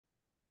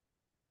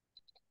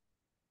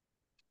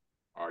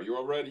Are you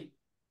all ready?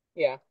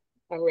 Yeah,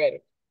 I'm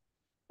ready.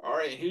 All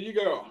right, here you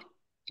go.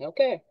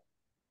 Okay.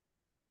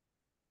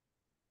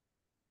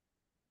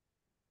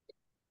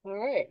 All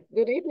right.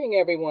 Good evening,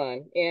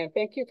 everyone, and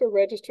thank you for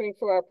registering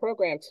for our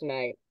program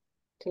tonight.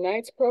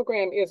 Tonight's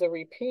program is a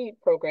repeat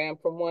program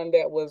from one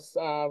that was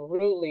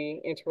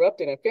rudely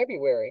interrupted in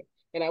February.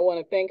 And I want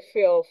to thank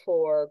Phill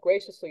for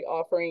graciously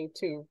offering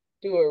to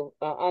do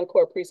an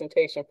encore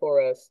presentation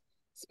for us,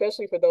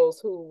 especially for those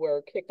who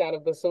were kicked out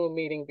of the Zoom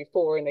meeting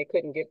before and they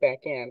couldn't get back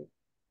in.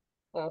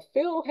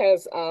 Phill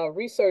has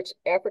researched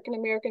African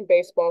American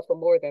baseball for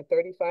more than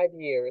 35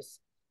 years.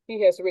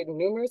 He has written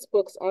numerous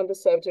books on the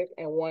subject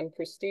and won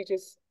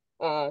prestigious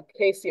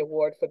Casey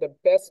Award for the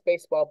best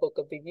baseball book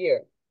of the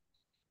year.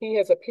 He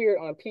has appeared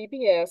on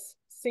PBS,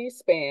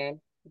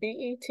 C-SPAN,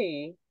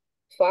 BET,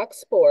 Fox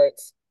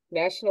Sports,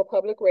 National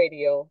Public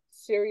Radio,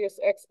 Sirius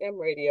XM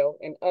Radio,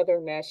 and other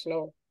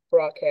national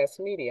broadcast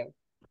media.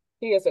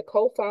 He is a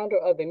co-founder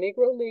of the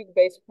Negro League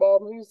Baseball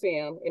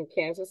Museum in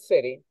Kansas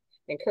City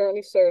and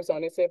currently serves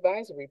on its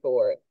advisory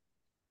board.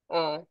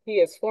 He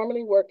has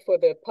formerly worked for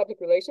the Public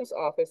Relations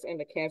Office in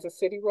the Kansas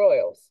City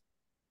Royals.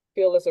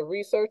 Phill is a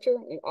researcher,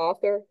 an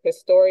author,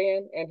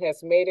 historian, and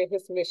has made it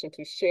his mission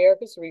to share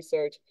his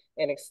research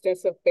and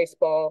extensive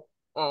baseball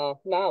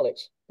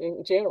knowledge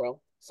in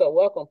general. So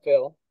welcome,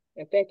 Phill,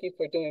 and thank you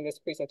for doing this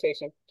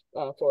presentation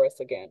for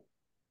us again.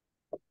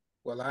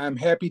 Well, I'm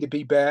happy to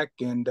be back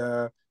and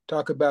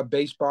talk about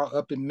baseball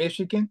up in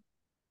Michigan.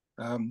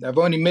 I've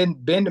only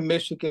been to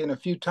Michigan a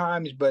few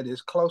times, but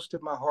it's close to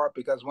my heart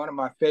because one of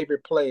my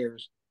favorite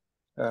players,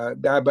 a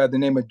guy by the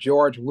name of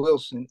George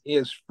Wilson,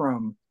 is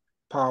from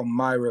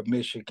Palmyra,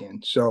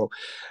 Michigan. So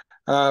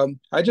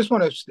I just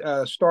want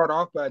to start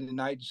off by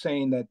tonight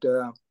saying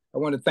that I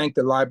want to thank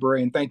the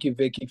library and thank you,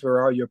 Vicki,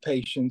 for all your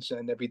patience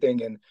and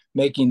everything and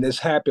making this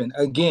happen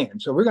again.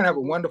 So we're going to have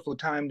a wonderful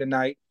time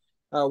tonight.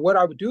 What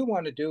I do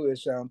want to do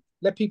is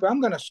let people, I'm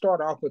going to start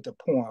off with a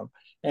poem.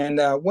 And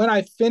when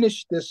I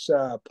finish this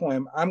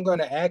poem, I'm going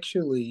to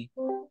actually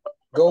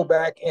go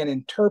back and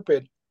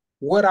interpret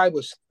what I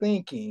was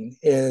thinking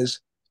as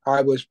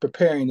I was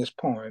preparing this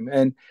poem.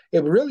 And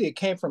it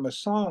came from a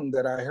song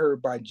that I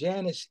heard by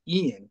Janice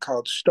Ian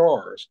called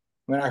Stars.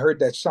 When I heard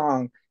that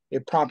song,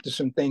 it prompted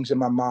some things in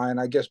my mind.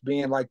 I guess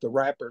being like the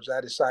rappers,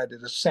 I decided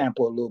to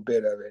sample a little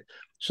bit of it.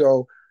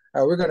 So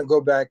we're going to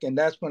go back, and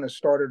that's going to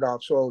start it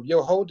off. So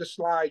you'll hold the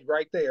slide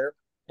right there,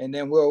 and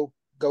then we'll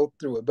go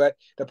through it. But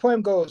the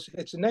poem goes,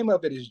 the name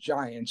of it is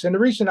Giants. And the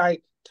reason I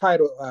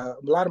title a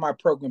lot of my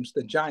programs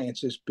The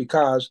Giants is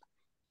because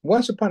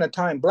once upon a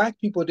time, Black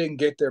people didn't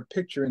get their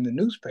picture in the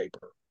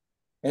newspaper.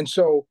 And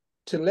so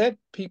to let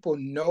people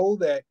know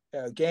that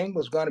a game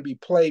was going to be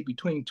played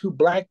between two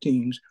Black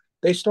teams,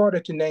 they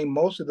started to name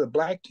most of the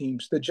Black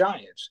teams the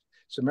Giants.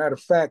 As a matter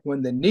of fact,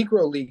 when the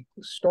Negro League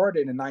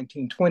started in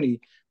 1920,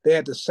 they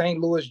had the St.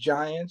 Louis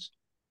Giants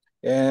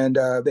and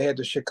they had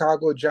the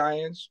Chicago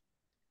Giants.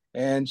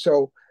 And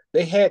so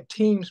they had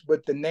teams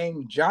with the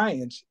name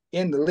Giants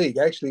in the league.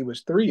 Actually, it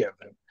was three of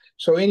them.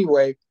 So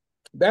anyway,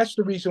 that's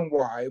the reason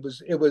why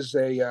it was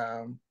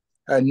a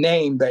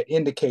name that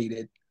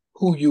indicated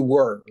who you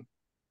were.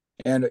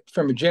 And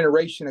from a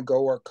generation ago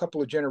or a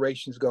couple of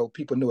generations ago,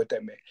 people knew what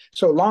that meant.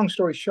 So long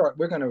story short,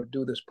 we're going to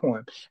do this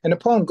poem. And the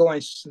poem going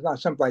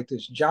something like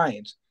this: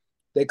 Giants,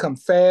 they come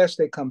fast,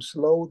 they come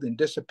slow, then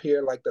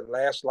disappear like the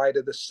last light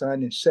of the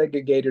sun in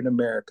segregated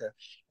America.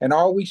 And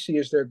all we see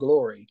is their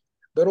glory.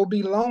 But it'll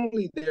be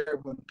lonely there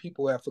when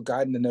people have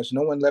forgotten and there's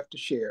no one left to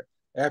share.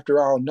 After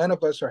all, none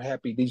of us are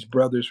happy these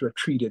brothers were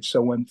treated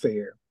so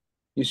unfair.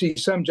 You see,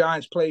 some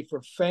Giants played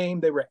for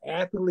fame. They were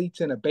athletes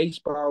in a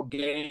baseball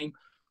game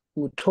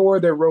who tore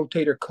their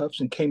rotator cuffs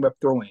and came up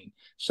throwing.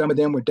 Some of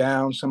them were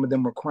down, some of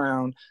them were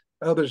crowned,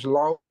 others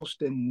lost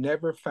and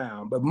never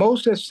found. But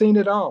most have seen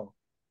it all.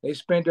 They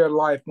spent their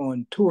life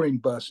on touring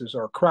buses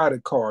or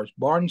crowded cars,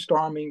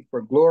 barnstorming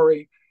for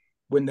glory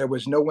when there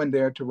was no one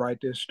there to write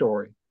their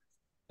story.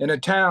 In a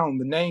town,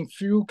 the name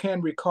few can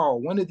recall,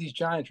 one of these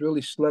Giants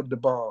really slugged the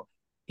ball.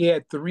 He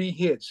had 3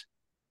 hits,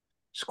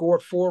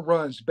 scored 4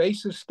 runs,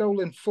 bases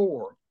stolen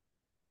 4.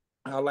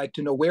 I'd like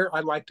to know where,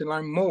 I'd like to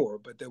learn more,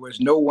 but there was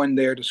no one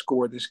there to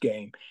score this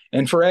game.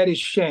 And for at his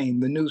shame,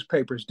 the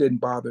newspapers didn't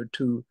bother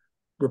to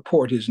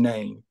report his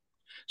name.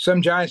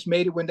 Some Giants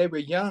made it when they were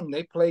young.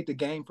 They played the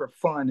game for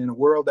fun in a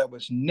world that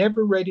was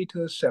never ready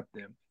to accept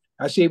them.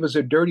 I see it was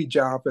a dirty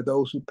job for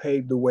those who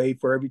paved the way,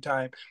 for every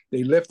time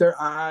they lift their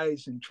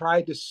eyes and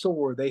tried to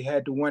soar, they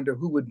had to wonder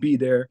who would be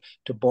there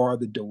to bar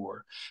the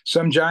door.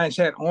 Some Giants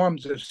had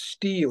arms of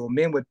steel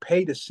men would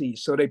pay to see,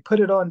 so they put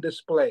it on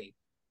display.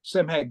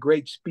 Some had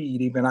great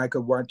speed, even I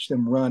could watch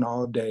them run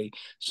all day.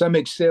 Some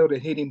excelled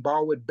at hitting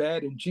ball with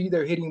bat, and gee,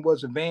 their hitting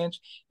was advanced.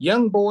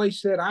 Young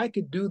boys said, I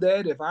could do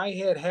that if I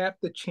had half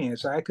the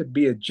chance. I could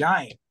be a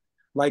giant.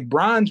 Like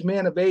bronze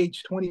men of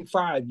age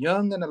 25,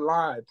 young and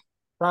alive,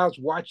 crowds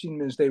watching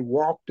them as they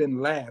walked and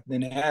laughed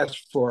and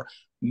asked for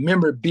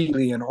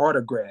memorabilia and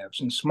autographs.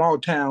 In small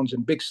towns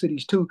and big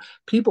cities too,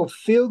 people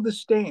filled the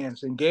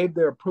stands and gave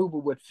their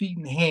approval with feet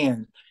and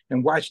hands.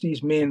 and watched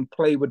these men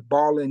play with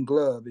ball and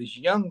glove. As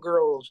young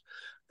girls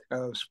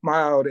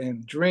smiled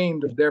and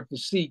dreamed of their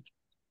physique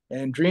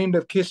and dreamed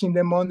of kissing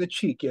them on the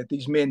cheek, yet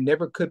these men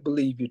never could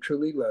believe you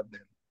truly loved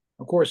them.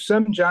 Of course,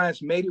 some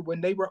giants made it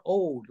when they were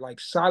old, like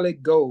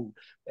Solid Gold,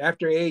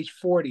 after age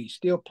 40,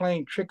 still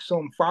playing tricks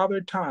on Father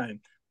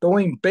Time,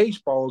 throwing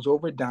baseballs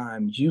over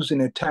dimes,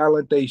 using a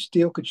talent they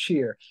still could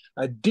share,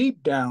 a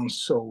deep down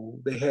soul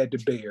they had to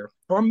bear.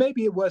 Or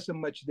maybe it wasn't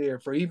much there,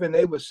 for even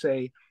they would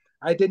say,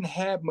 I didn't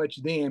have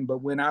much then,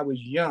 but when I was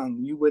young,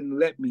 you wouldn't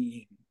let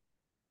me in.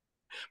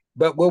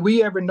 But will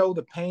we ever know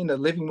the pain of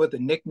living with a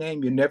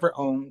nickname you never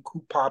owned,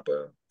 Coup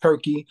Papa,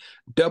 Turkey,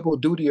 Double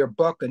Duty, or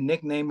Buck, a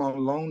nickname on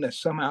loan that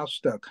somehow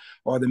stuck,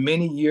 or the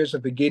many years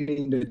of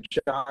forgetting the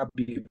job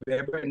you've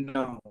ever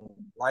known,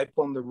 life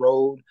on the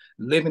road,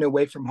 living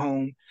away from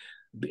home,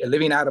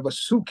 living out of a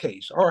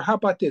suitcase, or how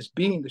about this,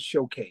 being the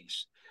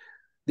showcase?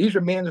 These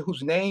are men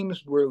whose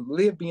names will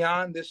live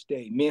beyond this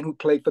day, men who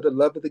play for the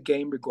love of the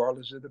game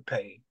regardless of the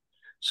pay.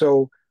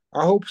 So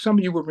I hope some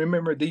of you will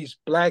remember these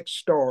black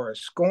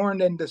stars,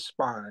 scorned and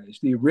despised,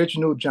 the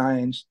original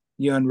giants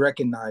you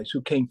unrecognized,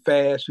 who came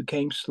fast, who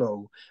came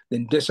slow,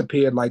 then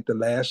disappeared like the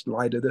last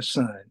light of the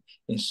sun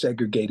in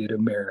segregated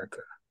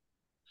America.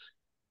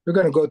 We're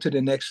going to go to the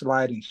next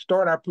slide and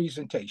start our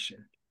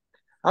presentation.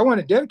 I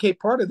want to dedicate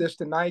part of this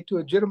tonight to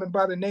a gentleman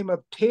by the name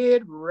of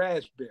Ted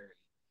Raspberry.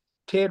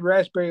 Ted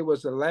Raspberry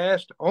was the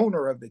last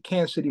owner of the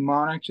Kansas City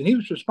Monarchs, and he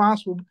was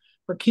responsible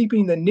for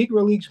keeping the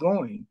Negro Leagues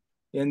going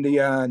in the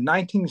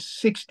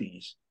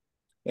 1960s.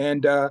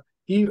 And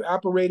he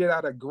operated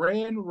out of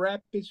Grand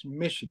Rapids,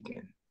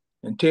 Michigan.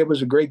 And Ted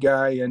was a great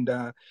guy. And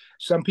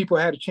some people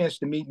had a chance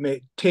to meet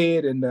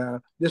Ted.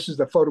 And this is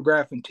the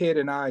photograph of Ted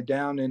and I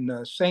down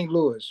in St.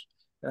 Louis,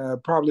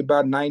 probably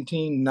about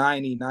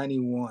 1990,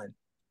 91.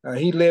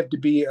 He lived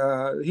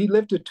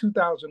to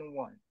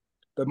 2001.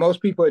 But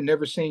most people had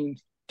never seen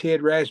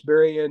Ted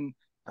Raspberry, and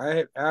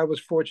I was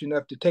fortunate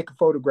enough to take a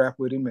photograph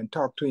with him and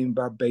talk to him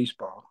about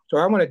baseball. So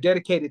I want to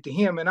dedicate it to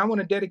him, and I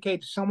want to dedicate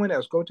it to someone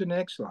else. Go to the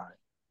next slide.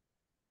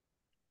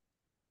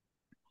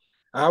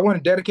 I want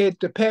to dedicate it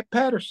to Pat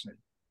Patterson.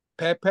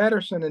 Pat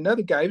Patterson,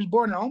 another guy, he was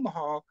born in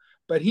Omaha,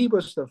 but he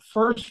was the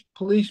first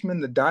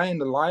policeman to die in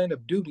the line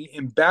of duty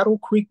in Battle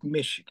Creek,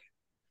 Michigan.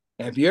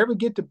 And if you ever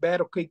get to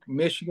Battle Creek,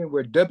 Michigan,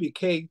 where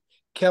W.K.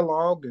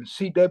 Kellogg and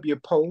C.W.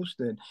 Post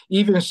and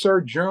even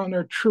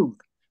Sojourner Truth,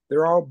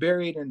 they're all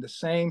buried in the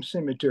same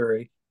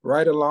cemetery,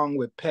 right along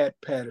with Pat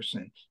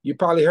Patterson. You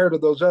probably heard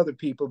of those other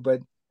people,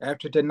 but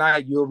after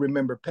tonight, you'll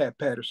remember Pat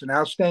Patterson.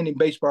 Outstanding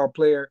baseball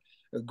player,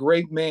 a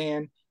great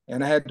man,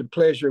 and I had the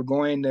pleasure of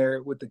going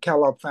there with the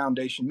Kellogg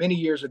Foundation many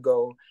years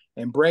ago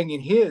and bringing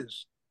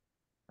his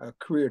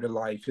career to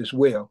life as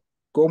well.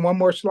 Go one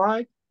more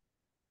slide.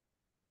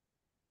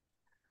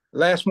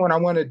 Last one I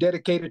want to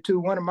dedicate it to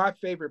one of my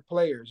favorite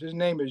players. His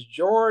name is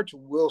George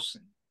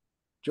Wilson.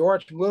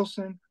 George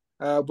Wilson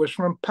was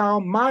from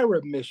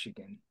Palmyra,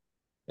 Michigan.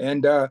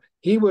 And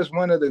he was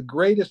one of the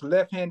greatest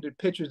left-handed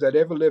pitchers that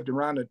ever lived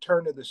around the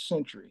turn of the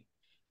century.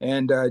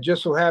 And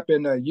just so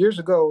happened years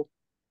ago,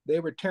 they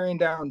were tearing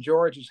down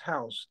George's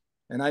house.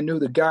 And I knew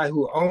the guy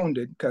who owned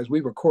it because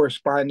we were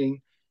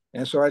corresponding.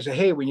 And so I said,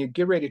 hey, when you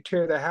get ready to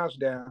tear the house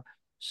down,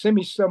 send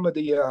me some of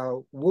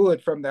the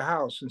wood from the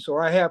house. And so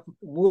I have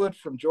wood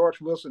from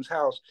George Wilson's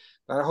house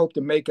that I hope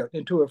to make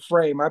into a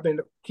frame. I've been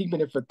keeping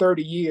it for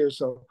 30 years.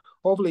 So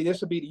hopefully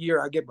this will be the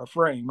year I get my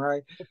frame,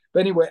 right?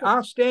 But anyway,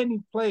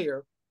 outstanding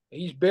player.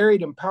 He's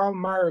buried in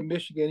Palmyra,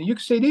 Michigan. And you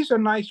can see these are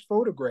nice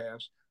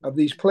photographs of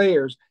these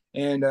players.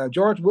 And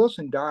George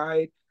Wilson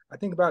died, I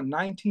think about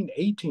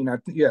 1918.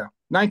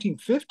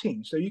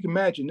 1915. So you can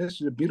imagine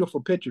this is a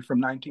beautiful picture from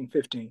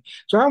 1915.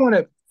 So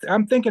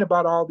I'm thinking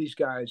about all these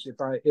guys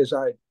as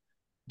I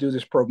do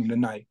this program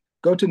tonight.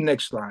 Go to the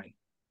next slide.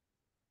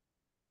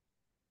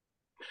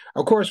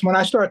 Of course, when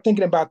I started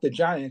thinking about the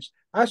Giants,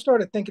 I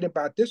started thinking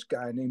about this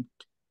guy named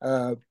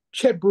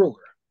Chet Brewer.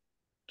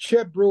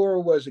 Chet Brewer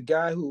was a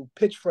guy who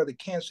pitched for the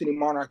Kansas City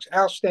Monarchs,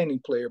 outstanding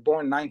player,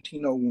 born in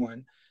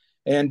 1901.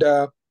 And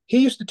he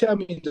used to tell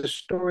me the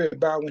story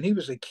about when he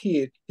was a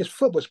kid, his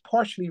foot was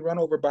partially run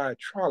over by a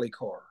trolley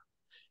car.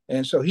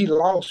 And so he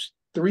lost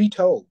 3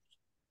 toes.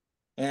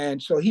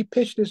 And so he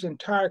pitched his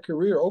entire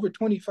career, over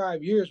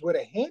 25 years, with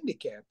a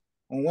handicap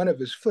on one of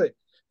his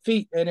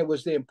feet. And it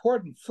was the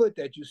important foot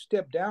that you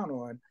step down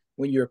on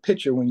when you're a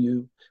pitcher, when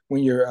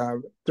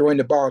you're throwing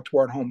the ball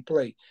toward home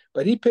plate.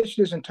 But he pitched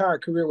his entire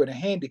career with a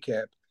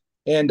handicap.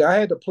 And I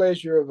had the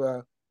pleasure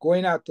of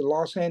going out to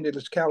Los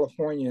Angeles,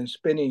 California, and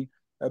spending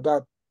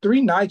about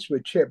 3 nights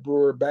with Chet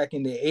Brewer back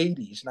in the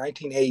 80s,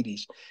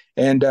 1980s.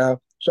 And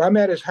so I'm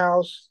at his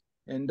house,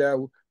 and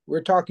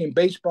we're talking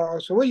baseball.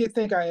 So what do you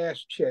think I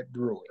asked Chet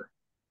Brewer?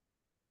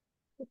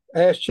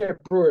 I asked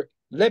Chet Brewer,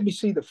 let me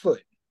see the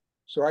foot.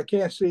 So I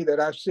can't see that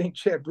I've seen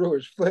Chet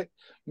Brewer's foot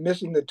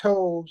missing the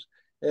toes.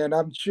 And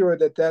I'm sure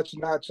that that's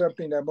not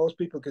something that most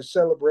people could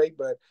celebrate,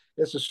 but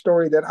it's a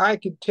story that I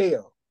could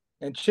tell.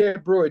 And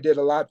Chet Brewer did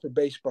a lot for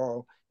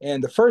baseball.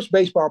 And the first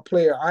baseball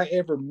player I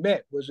ever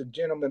met was a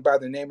gentleman by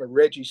the name of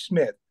Reggie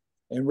Smith.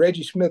 and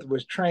Reggie Smith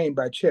was trained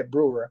by Chet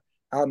Brewer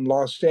out in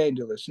Los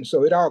Angeles. And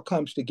so it all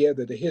comes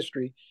together, the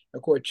history.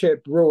 Of course,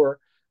 Chet Brewer,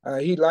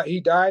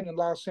 he died in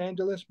Los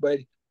Angeles, but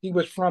he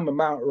was from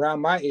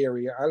around my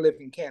area. I live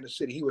in Kansas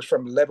City. He was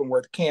from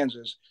Leavenworth,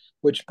 Kansas,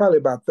 which is probably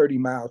about 30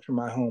 miles from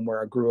my home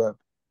where I grew up.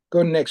 Go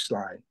to the next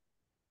slide.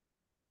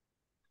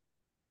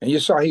 And you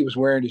saw he was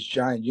wearing his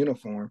giant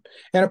uniform.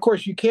 And of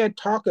course, you can't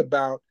talk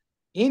about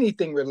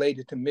anything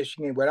related to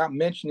Michigan without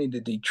mentioning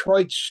the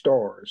Detroit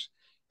Stars.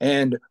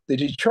 And the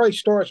Detroit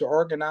Stars were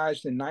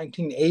organized in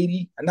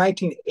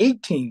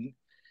 1918,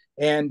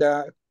 and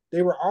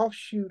they were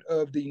offshoot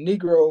of the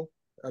Negro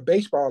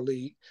Baseball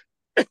League.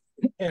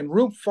 And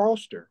Rube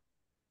Foster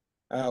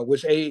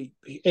was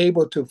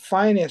able to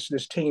finance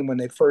this team when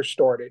they first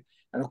started.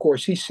 And of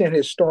course, he sent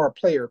his star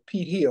player,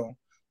 Pete Hill,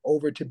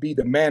 over to be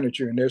the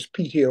manager. And there's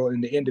Pete Hill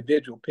in the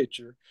individual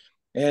picture.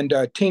 And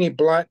Teeny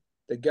Blunt,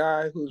 the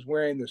guy who's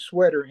wearing the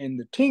sweater in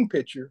the team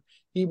picture,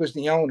 he was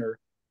the owner.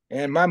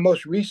 And my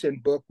most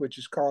recent book, which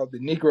is called The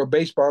Negro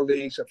Baseball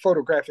Leagues, A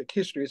Photographic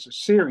History, it's a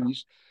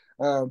series.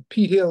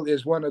 Pete Hill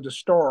is one of the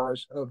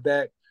stars of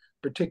that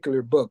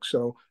particular book.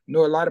 So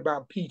know a lot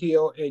about Pete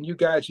Hill. And you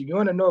guys, if you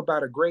want to know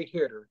about a great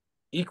hitter,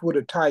 equal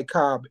to Ty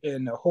Cobb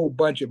and a whole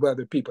bunch of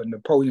other people,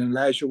 Napoleon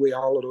Lajoie,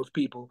 all of those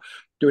people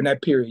during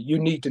that period, you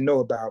need to know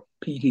about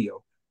Pete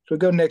Hill. So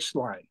go next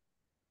slide.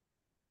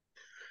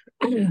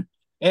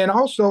 And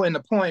also in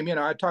the poem,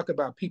 I talk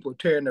about people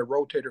tearing their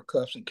rotator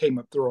cuffs and came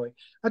up throwing.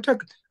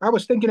 I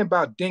was thinking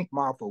about Dink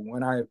Moffel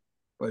when I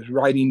was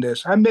writing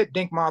this. I met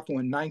Dink Moffel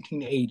in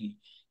 1980.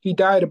 He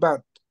died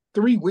about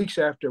 3 weeks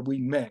after we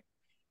met.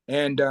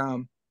 And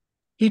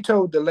he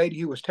told the lady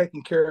who was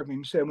taking care of him,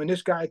 he said, when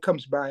this guy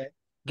comes by,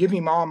 give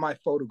him all my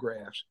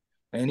photographs.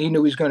 And he knew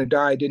he was going to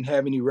die, didn't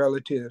have any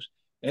relatives.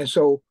 And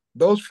so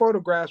those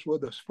photographs were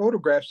the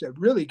photographs that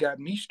really got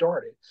me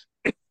started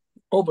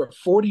over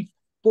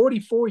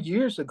 44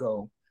 years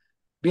ago,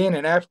 being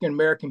an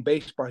African-American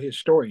baseball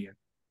historian.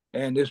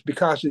 And it's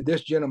because of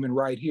this gentleman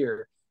right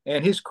here.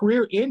 And his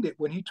career ended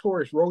when he tore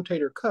his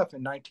rotator cuff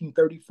in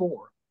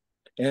 1934.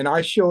 And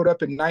I showed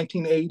up in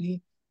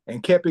 1980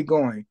 and kept it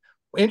going.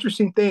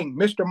 Interesting thing,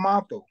 Mr.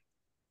 Moffel,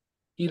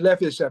 he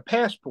left his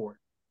passport.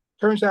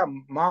 Turns out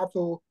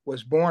Moffel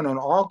was born on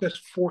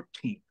August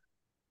 14th.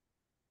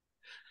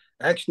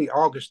 Actually,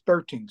 August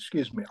 13th,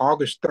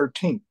 August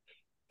 13th.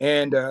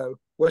 And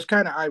what's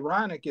kind of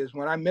ironic is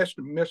when I met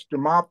Mr.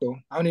 Moffel,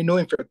 I only knew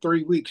him for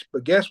 3 weeks,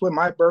 but guess what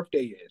my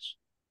birthday is?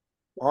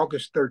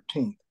 August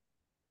 13th.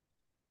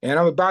 And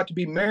I'm about to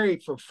be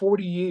married for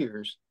 40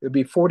 years. It'll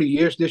be 40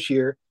 years this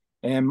year.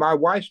 And my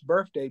wife's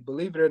birthday,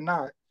 believe it or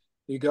not,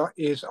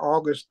 is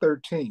August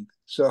 13th.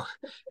 So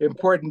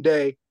important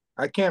day.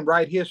 I can't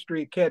write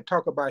history, can't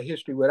talk about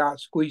history without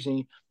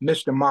squeezing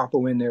Mr.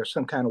 Moffel in there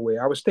some kind of way.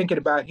 I was thinking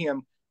about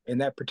him in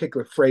that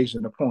particular phrase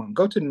in the poem.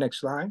 Go to the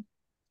next slide.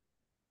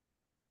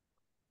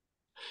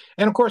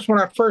 And of course, when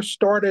I first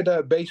started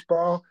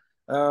baseball,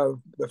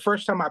 the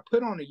first time I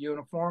put on a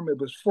uniform, it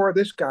was for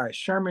this guy,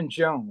 Sherman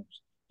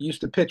Jones. He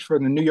used to pitch for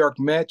the New York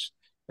Mets,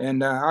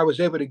 and I was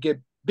able to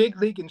get big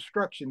league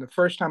instruction the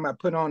first time I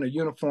put on a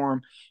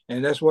uniform,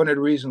 and that's one of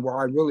the reasons why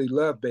I really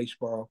love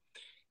baseball.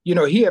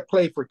 He had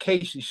played for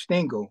Casey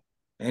Stengel,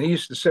 and he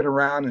used to sit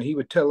around and he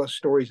would tell us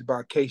stories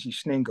about Casey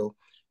Stengel.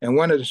 And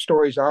one of the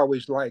stories I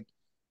always liked,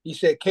 he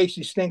said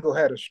Casey Stengel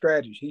had a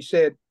strategy. He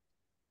said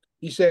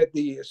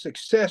the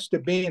success to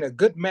being a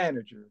good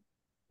manager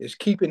is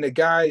keeping the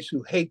guys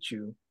who hate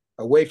you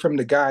away from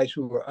the guys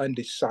who are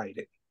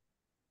undecided.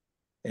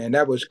 And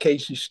that was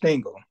Casey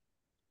Stengel.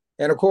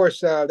 And of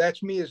course,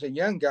 that's me as a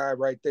young guy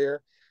right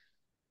there.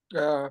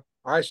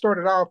 I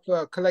started off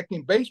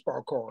collecting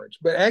baseball cards,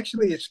 but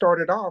actually it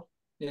started off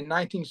in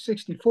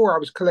 1964. I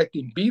was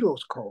collecting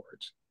Beatles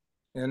cards.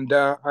 And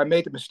I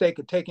made the mistake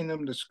of taking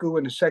them to school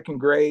in the second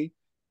grade.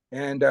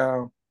 And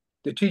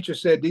the teacher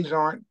said, these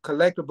aren't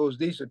collectibles,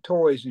 these are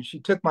toys. And she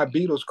took my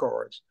Beatles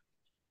cards.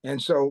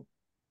 And so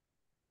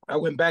I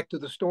went back to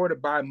the store to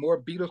buy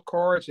more Beatles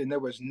cards, and there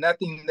was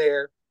nothing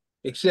there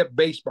except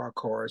baseball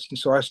cards. And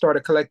so I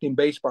started collecting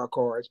baseball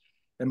cards.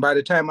 And by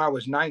the time I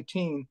was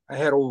 19, I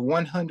had over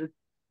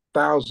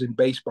 100,000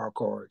 baseball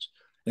cards.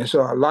 And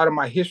so a lot of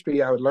my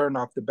history I would learn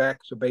off the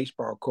backs of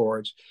baseball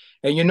cards.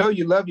 And you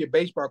love your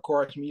baseball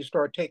cards when you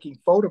start taking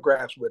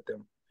photographs with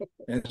them.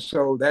 And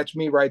so that's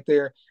me right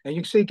there. And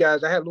you can see,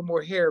 guys, I had a little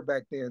more hair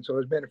back then, so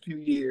it's been a few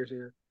years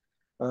here.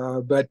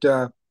 But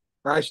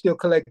I still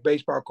collect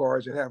baseball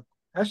cards and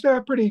I still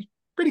have pretty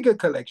good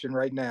collection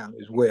right now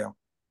as well.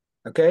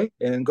 Okay,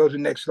 and go to the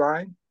next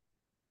slide.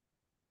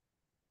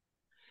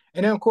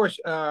 And then, of course,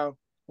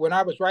 when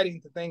I was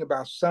writing the thing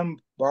about some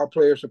ball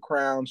players are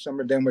crowned, some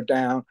of them were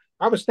down,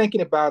 I was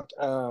thinking about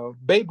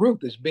Babe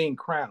Ruth as being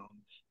crowned.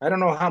 I don't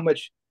know how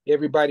much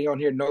everybody on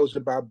here knows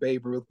about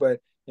Babe Ruth, but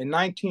in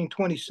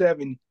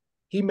 1927,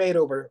 he made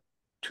over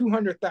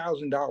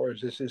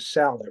 $200,000 as his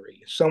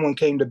salary. Someone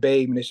came to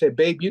Babe and they said,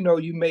 Babe,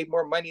 you made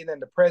more money than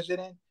the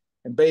president?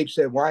 And Babe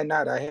said, why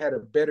not? I had a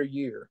better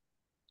year.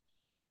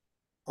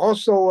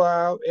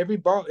 Also, every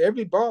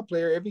ball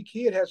player, every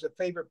kid has a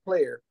favorite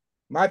player.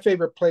 my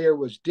favorite player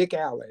was Dick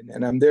Allen,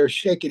 and I'm there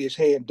shaking his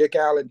hand. Dick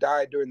Allen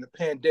died during the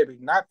pandemic,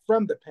 not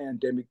from the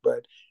pandemic,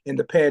 but in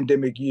the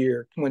pandemic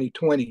year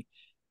 2020.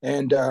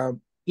 And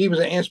he was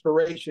an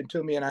inspiration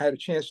to me, and I had a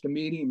chance to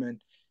meet him.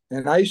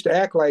 And I used to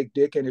act like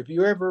Dick. And if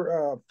you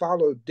ever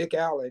follow Dick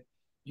Allen,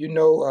 you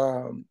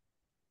know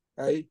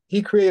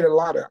he created a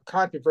lot of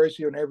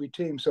controversy on every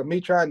team. So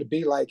me trying to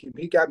be like him,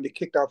 he got me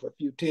kicked off a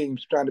few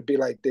teams trying to be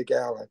like Dick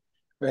Allen.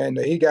 And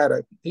he got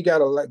a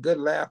good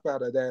laugh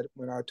out of that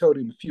when I told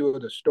him a few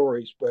of the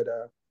stories. But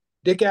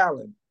Dick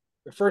Allen,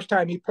 the first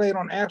time he played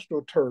on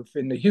AstroTurf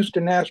in the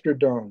Houston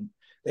Astrodome,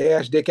 they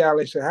asked Dick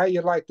Allen, said, "How you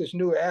like this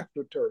new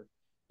AstroTurf?"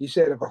 He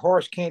said, "If a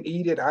horse can't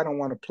eat it, I don't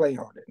want to play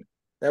on it."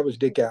 That was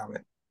Dick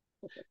Allen.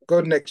 Go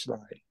to the next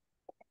slide.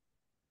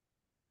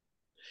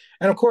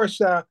 And of course,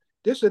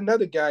 this is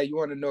another guy you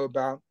want to know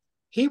about.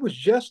 He was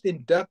just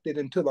inducted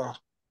into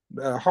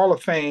the Hall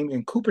of Fame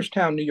in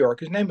Cooperstown, New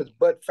York. His name is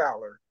Bud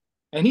Fowler.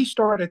 And he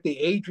started the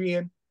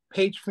Adrian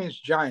Page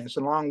Finch Giants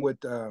along with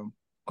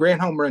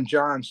Grant Home Run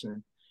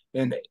Johnson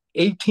in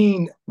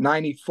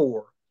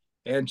 1894.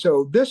 And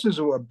so this is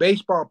a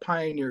baseball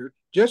pioneer,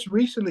 just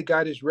recently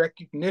got his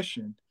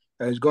recognition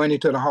as going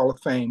into the Hall of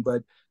Fame.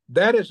 But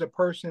that is a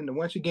person,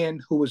 once again,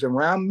 who was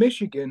around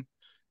Michigan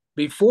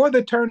before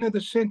the turn of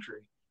the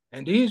century.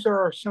 And these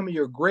are some of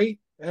your great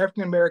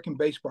African-American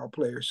baseball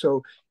players.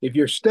 So if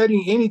you're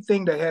studying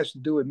anything that has to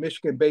do with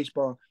Michigan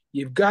baseball,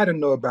 you've got to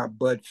know about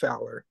Bud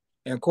Fowler.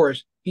 And of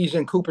course, he's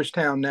in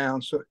Cooperstown now,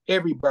 so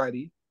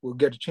everybody will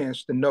get a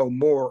chance to know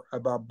more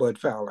about Bud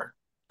Fowler.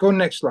 Go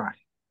next slide.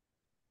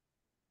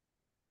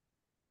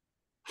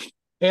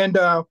 And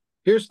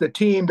here's the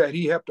team that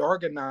he helped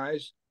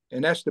organize,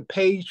 and that's the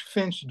Page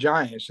Finch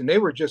Giants. And they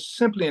were just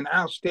simply an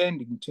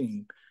outstanding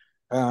team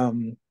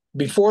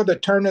before the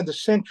turn of the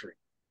century.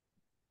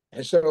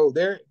 And so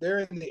they're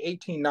in the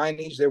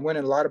 1890s. They're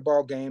winning a lot of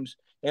ball games.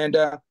 And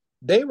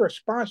they were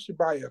sponsored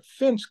by a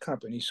fence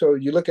company. So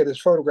you look at this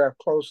photograph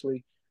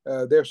closely,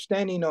 they're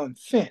standing on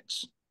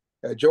fence.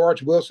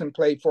 George Wilson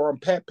played for them.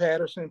 Pat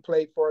Patterson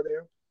played for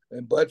them,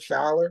 and Bud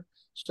Fowler.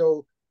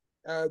 So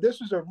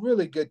this was a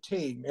really good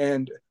team.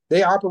 And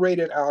they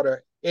operated out of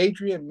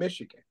Adrian,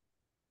 Michigan.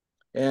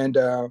 And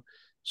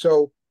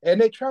and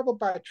they traveled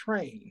by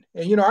train.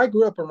 And, you know, I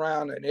grew up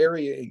around an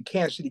area in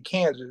Kansas City,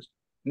 Kansas,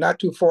 not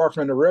too far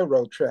from the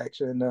railroad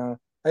tracks. And I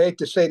hate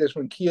to say this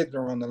when kids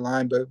are on the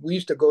line, but we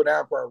used to go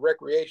down for our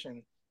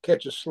recreation,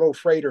 catch a slow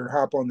freighter and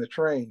hop on the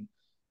train.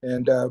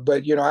 And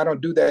but you know, I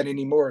don't do that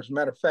anymore. As a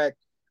matter of fact,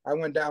 I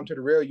went down to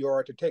the rail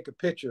yard to take a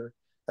picture,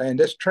 and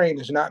this train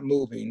is not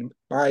moving.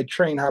 My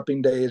train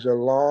hopping days are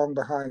long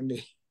behind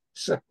me.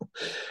 So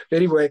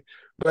anyway,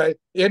 but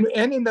in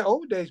the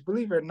old days,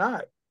 believe it or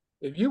not,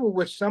 if you were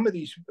with some of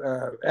these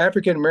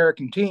African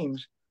American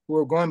teams who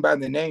were going by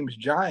the names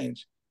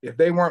Giants, if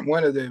they weren't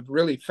one of the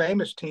really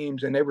famous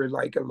teams and they were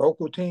like a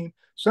local team,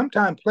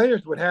 sometimes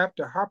players would have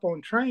to hop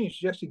on trains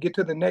just to get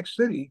to the next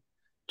city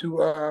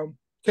to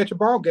catch a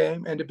ball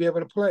game and to be able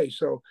to play.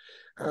 So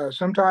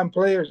sometimes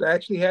players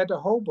actually had to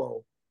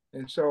hobo.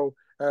 And so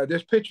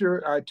this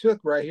picture I took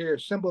right here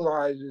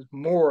symbolizes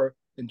more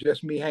than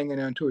just me hanging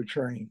onto a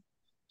train.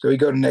 So we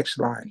go to the next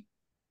slide.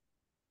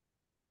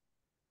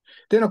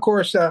 Then, of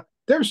course, there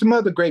were some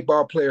other great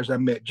ball players I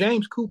met.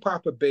 James Cool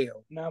Papa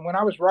Bell. Now, when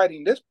I was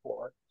writing this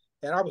part,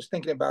 and I was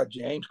thinking about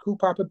James Cool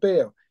Papa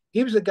Bell,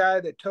 he was a guy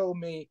that told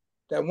me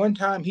that one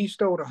time he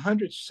stole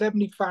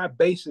 175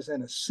 bases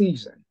in a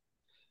season.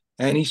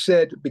 And he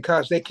said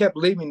because they kept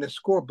leaving the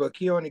scorebook,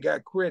 he only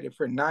got credit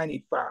for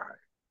 95.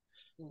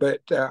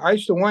 But I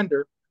used to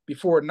wonder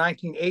before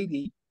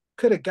 1980,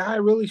 could a guy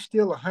really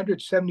steal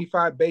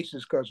 175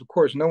 bases? Because, of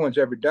course, no one's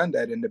ever done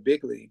that in the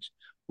big leagues.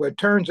 Well, it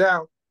turns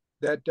out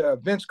that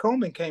Vince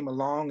Coleman came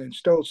along and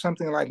stole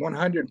something like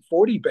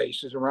 140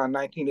 bases around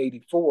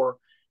 1984.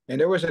 And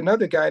there was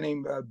another guy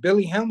named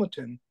Billy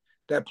Hamilton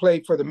that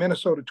played for the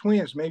Minnesota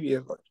Twins maybe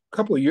a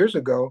couple of years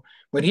ago.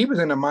 When he was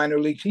in the minor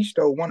leagues, he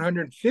stole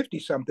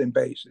 150-something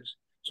bases.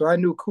 So I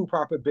knew Cool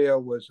Papa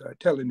Bell was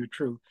telling the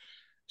truth.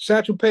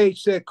 Satchel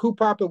Paige said Cool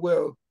Papa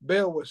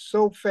Bell was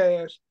so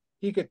fast,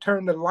 he could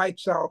turn the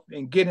lights off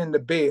and get in the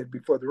bed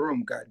before the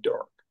room got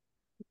dark.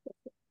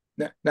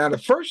 Now the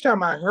first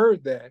time I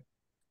heard that,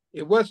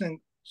 it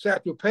wasn't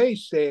Satchel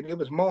Paige saying, it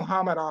was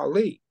Muhammad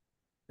Ali.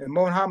 And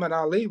Muhammad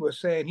Ali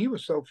was saying he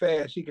was so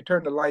fast he could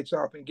turn the lights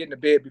off and get in the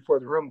bed before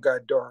the room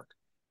got dark.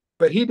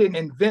 But he didn't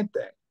invent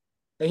that.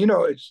 And, you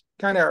know, it's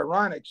kind of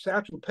ironic.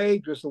 Satchel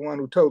Paige was the one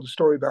who told the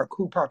story about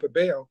Cool Papa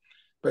Bell.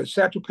 But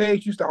Satchel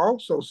Paige used to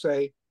also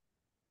say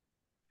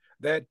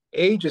that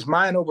age is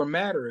mind over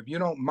matter. If you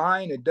don't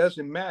mind, it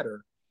doesn't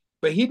matter.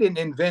 But he didn't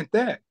invent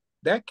that.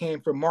 That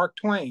came from Mark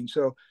Twain.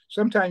 So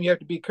sometimes you have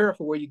to be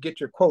careful where you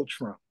get your quotes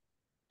from.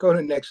 Go to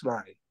the next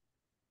slide.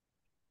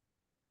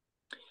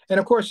 And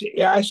of course,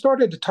 I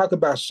started to talk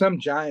about some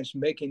Giants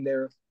making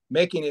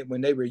it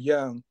when they were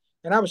young.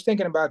 And I was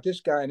thinking about this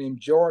guy named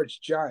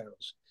George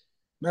Giles.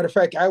 Matter of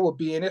fact, I will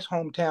be in his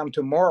hometown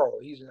tomorrow.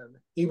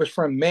 He was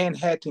from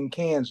Manhattan,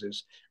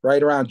 Kansas,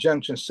 right around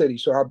Junction City.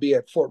 So I'll be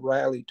at Fort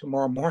Riley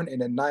tomorrow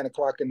morning at 9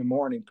 o'clock in the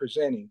morning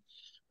presenting.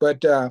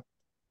 But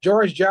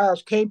George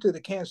Giles came to the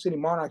Kansas City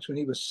Monarchs when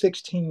he was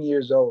 16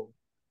 years old,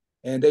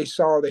 and they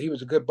saw that he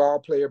was a good ball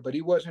player, but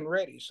he wasn't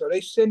ready. So they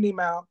sent him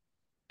out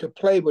to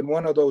play with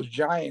one of those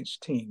Giants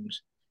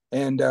teams.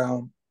 And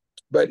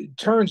but it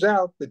turns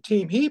out the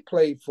team he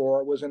played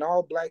for was an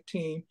all-black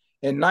team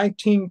in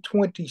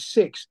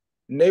 1926,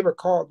 and they were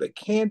called the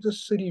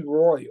Kansas City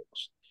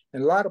Royals.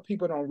 And a lot of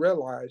people don't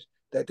realize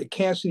that the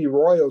Kansas City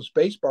Royals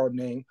baseball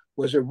name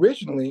was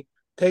originally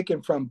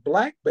taken from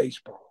black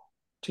baseball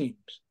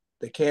teams,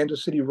 the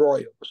Kansas City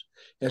Royals.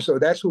 And so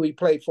that's who he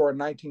played for in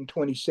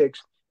 1926.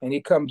 And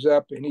he comes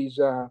up and he's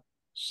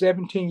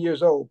 17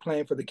 years old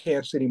playing for the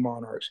Kansas City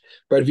Monarchs.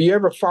 But if you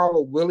ever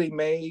follow Willie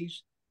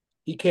Mays,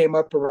 he came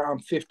up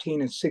around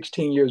 15 and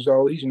 16 years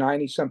old. He's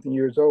 90 something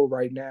years old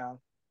right now.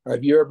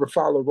 If you ever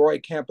follow Roy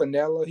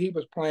Campanella, he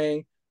was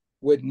playing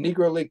with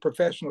Negro League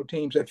professional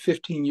teams at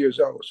 15 years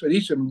old. So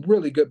these are some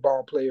really good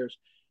ball players.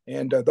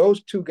 And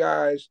those two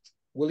guys,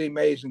 Willie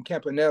Mays and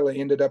Campanella,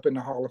 ended up in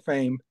the Hall of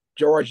Fame.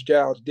 George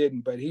Giles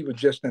didn't, but he was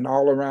just an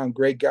all-around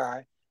great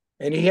guy.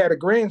 And he had a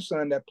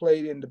grandson that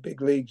played in the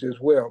big leagues as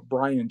well,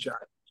 Brian Giles.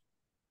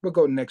 We'll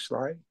go to the next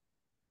slide.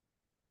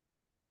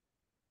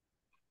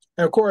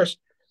 And of course,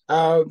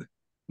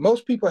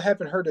 most people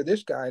haven't heard of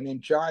this guy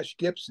named Josh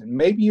Gibson.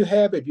 Maybe you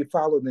have if you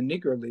follow the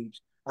Negro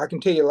Leagues. I can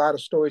tell you a lot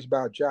of stories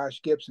about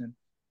Josh Gibson.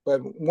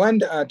 But one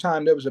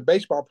time there was a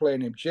baseball player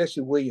named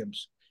Jesse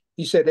Williams.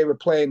 He said they were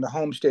playing the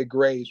Homestead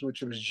Grays,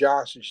 which was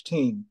Josh's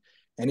team.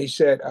 And he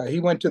said he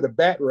went to the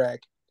bat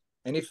rack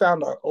and he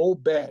found an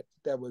old bat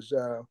that was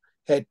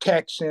had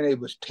tacks in it. It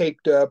was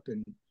taped up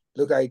and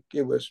looked like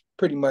it was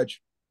pretty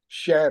much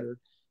shattered.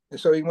 And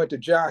so he went to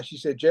Josh. He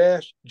said,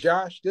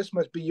 Josh, this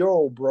must be your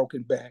old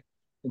broken bat.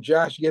 And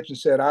Josh Gibson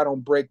said, I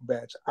don't break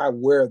bats. I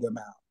wear them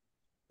out.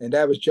 And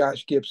that was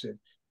Josh Gibson,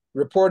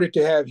 reported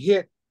to have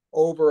hit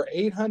over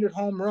 800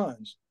 home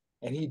runs.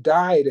 And he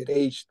died at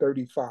age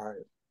 35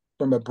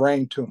 from a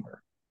brain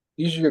tumor.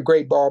 These are your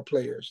great ball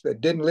players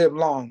that didn't live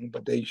long,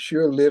 but they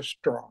sure lived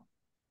strong.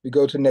 We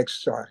go to the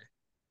next slide.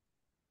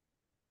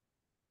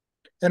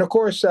 And of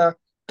course,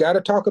 got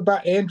to talk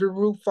about Andrew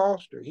Rube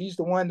Foster. He's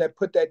the one that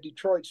put that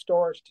Detroit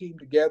Stars team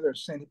together and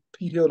sent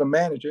Pete Hill the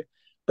manager.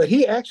 But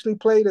he actually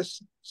played a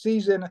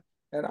season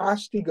in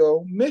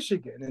Otsego,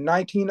 Michigan in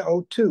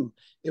 1902.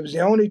 It was the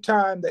only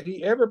time that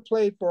he ever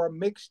played for a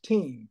mixed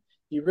team.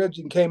 He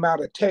originally came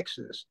out of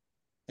Texas,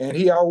 and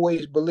he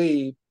always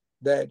believed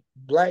that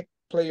black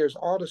players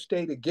ought to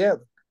stay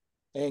together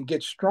and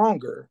get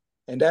stronger.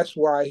 And that's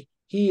why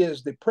he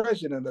is the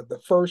president of the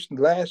first and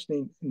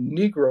lasting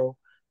Negro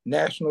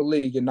National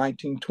League in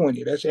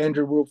 1920. That's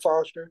Andrew Rube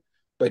Foster,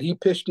 but he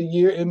pitched a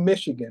year in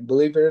Michigan,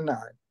 believe it or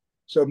not.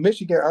 So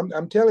Michigan,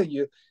 I'm telling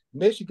you,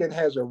 Michigan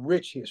has a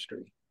rich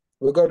history.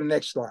 We'll go to the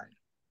next slide.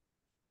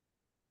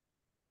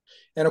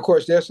 And of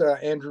course, there's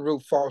Andrew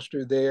Rube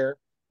Foster there,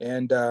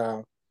 and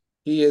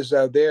he is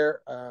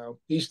there.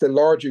 He's the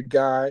larger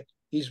guy.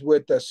 He's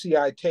with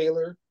C.I.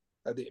 Taylor,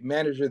 the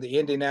manager of the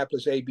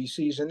Indianapolis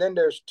ABCs. And then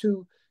there's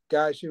two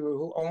guys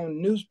who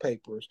own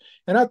newspapers.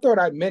 And I thought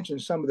I'd mention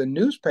some of the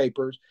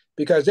newspapers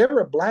because there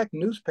were black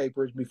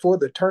newspapers before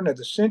the turn of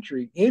the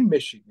century in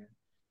Michigan.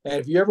 And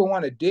if you ever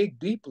want to dig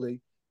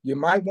deeply, you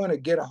might want to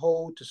get a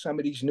hold to some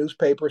of these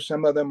newspapers.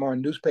 Some of them are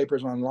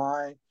newspapers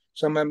online.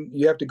 Some of them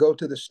you have to go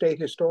to the State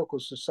Historical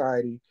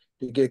Society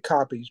to get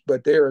copies.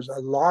 But there is a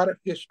lot of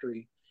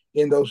history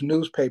in those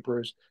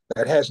newspapers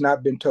that has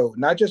not been told.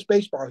 Not just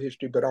baseball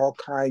history, but all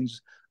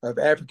kinds of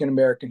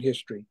African-American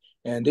history.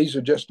 And these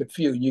are just a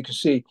few. You can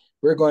see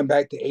we're going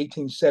back to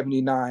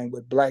 1879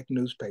 with black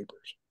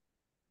newspapers.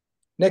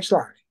 Next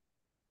slide.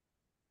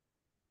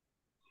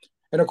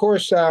 And of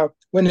course,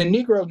 when the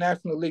Negro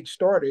National League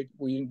started,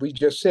 we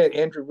just said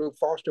Andrew Rube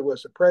Foster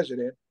was the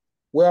president.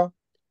 Well,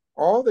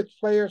 all the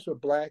players were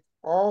black,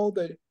 all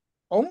the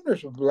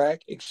owners were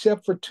black,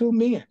 except for two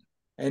men.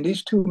 And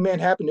these two men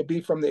happened to be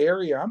from the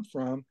area I'm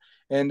from,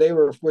 and they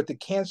were with the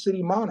Kansas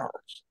City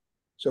Monarchs.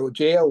 So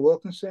J.L.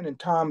 Wilkinson and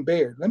Tom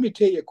Baird. Let me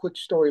tell you a quick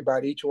story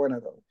about each one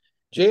of them.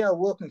 J.L.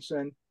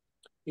 Wilkinson,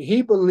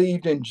 he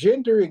believed in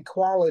gender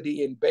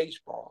equality in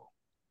baseball.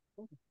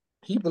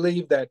 He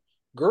believed that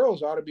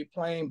girls ought to be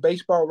playing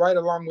baseball right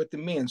along with the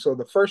men. So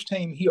the first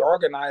team he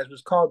organized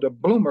was called the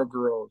Bloomer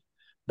Girls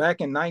back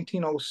in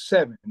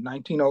 1907,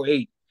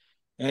 1908.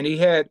 And he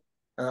had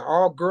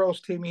all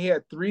girls team. He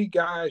had three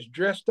guys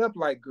dressed up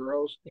like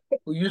girls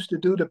who used to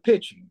do the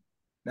pitching.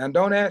 Now,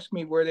 don't ask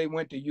me where they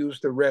went to use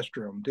the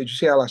restroom. Did you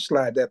see how I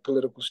slide that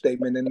political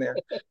statement in there?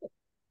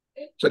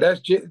 So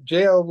that's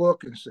J.L.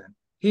 Wilkinson.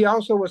 He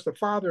also was the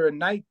father of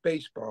night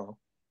baseball.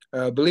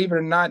 Believe it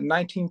or not, in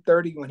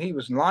 1930, when he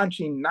was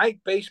launching night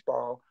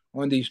baseball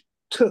on these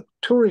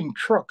touring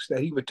trucks that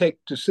he would take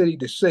to city,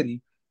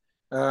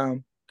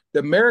 the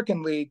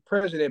American League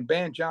president,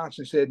 Ban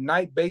Johnson, said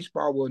night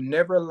baseball will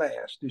never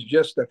last. It's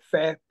just a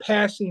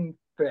passing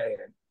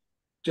fad.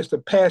 Just a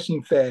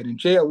passing fad. And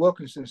J.L.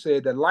 Wilkinson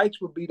said the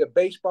lights would be the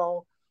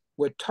baseball,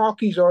 what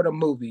talkies are the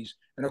movies.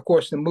 And of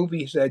course, the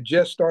movies had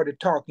just started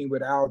talking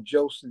with Al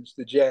Jolson's,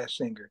 the jazz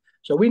singer.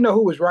 So we know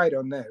who was right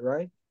on that,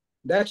 right?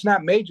 That's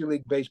not Major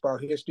League Baseball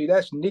history.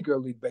 That's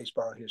Negro League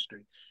Baseball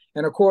history.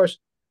 And of course,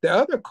 the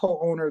other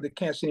co-owner of the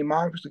Kansas City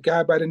Monarchs was a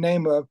guy by the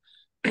name of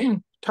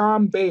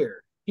Tom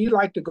Baird. He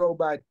liked to go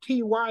by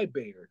T.Y.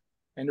 Baird.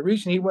 And the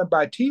reason he went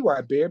by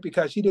T.Y. Baird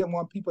because he didn't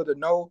want people to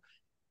know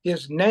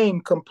his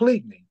name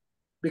completely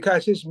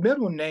because his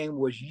middle name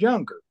was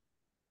Younger.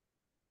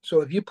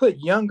 So if you put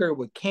Younger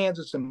with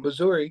Kansas and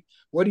Missouri,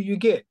 what do you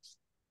get?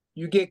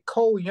 You get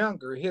Cole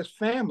Younger, his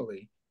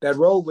family that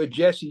rode with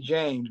Jesse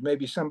James,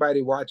 maybe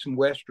somebody watching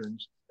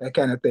Westerns, that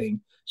kind of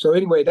thing. So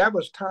anyway, that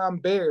was Tom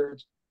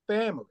Baird's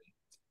family.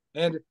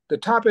 And to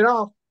top it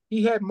off,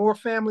 he had more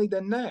family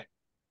than that.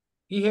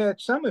 He had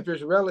some of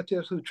his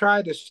relatives who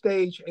tried to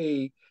stage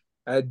a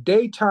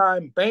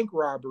daytime bank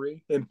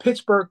robbery in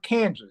Pittsburgh,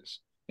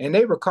 Kansas, and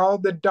they were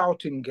called the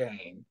Dalton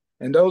Gang.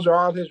 And those are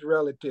all his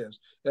relatives.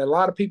 And a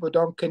lot of people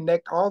don't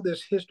connect all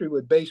this history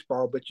with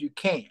baseball, but you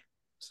can.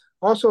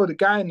 Also, the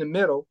guy in the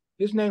middle,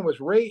 his name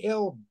was Ray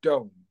L.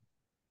 Doan.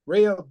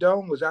 Ray L.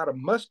 Doan was out of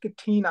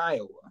Muscatine,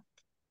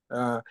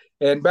 Iowa.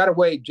 And by the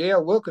way,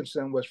 J.L.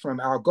 Wilkinson was from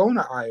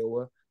Algona,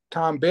 Iowa.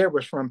 Tom Baird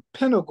was from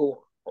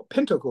Pinnacle,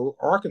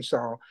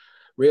 Arkansas.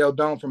 Ray L.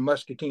 Doan from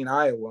Muscatine,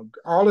 Iowa.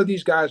 All of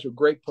these guys were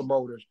great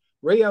promoters.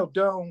 Ray L.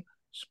 Doan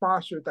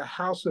sponsored the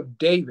House of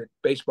David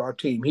baseball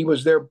team. He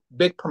was their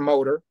big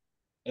promoter.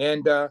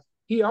 And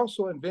he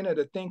also invented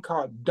a thing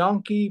called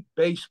donkey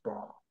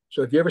baseball.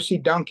 So if you ever see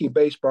donkey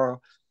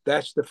baseball,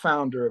 that's the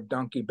founder of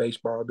donkey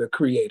baseball, the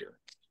creator.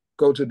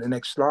 Go to the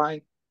next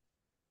slide.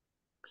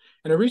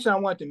 And the reason I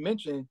want to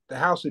mention the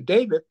House of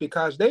David,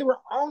 because they were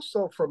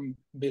also from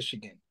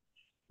Michigan.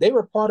 They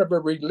were part of a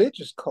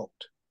religious cult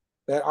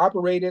that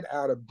operated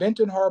out of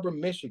Benton Harbor,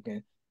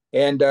 Michigan.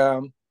 And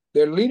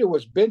their leader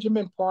was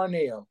Benjamin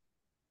Parnell.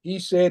 He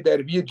said that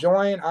if you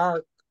join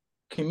our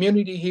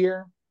community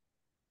here,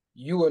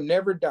 you will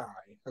never die.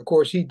 Of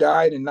course, he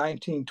died in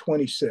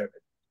 1927.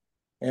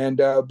 And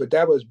but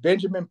that was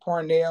Benjamin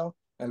Parnell,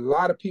 and a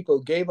lot of people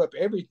gave up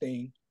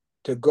everything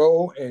to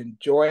go and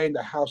join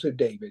the House of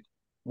David.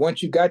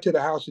 Once you got to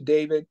the House of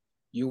David,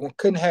 you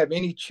couldn't have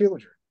any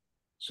children.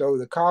 So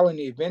the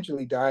colony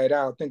eventually died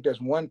out. I think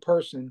there's one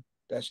person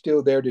that's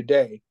still there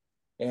today.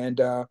 And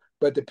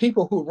but the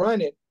people who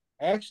run it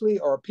actually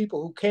are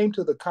people who came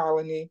to the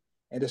colony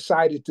and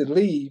decided to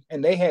leave,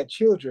 and they had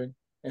children.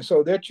 And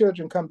so their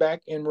children come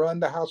back and run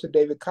the House of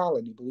David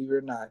colony, believe it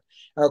or not.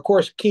 Of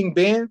course, King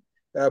Ben,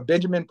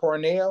 Benjamin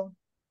Parnell,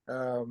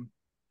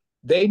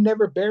 they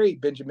never buried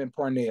Benjamin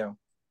Parnell.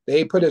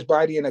 They put his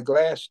body in a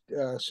glass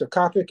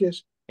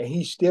sarcophagus, and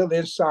he's still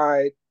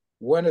inside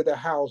one of the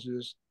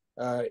houses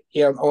on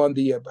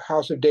the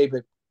House of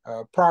David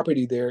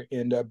property there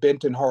in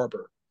Benton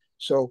Harbor.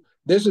 So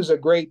this is a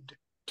great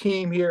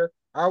team here.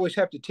 I always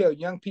have to tell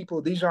young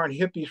people, these aren't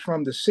hippies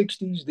from the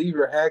 60s. These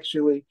were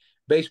actually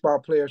baseball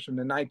players from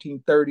the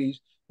 1930s,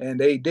 and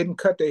they didn't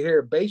cut their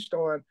hair based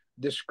on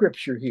the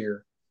scripture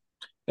here.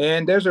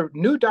 And there's a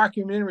new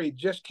documentary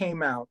just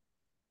came out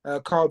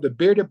called The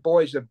Bearded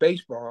Boys of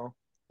Baseball.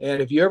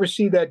 And if you ever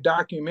see that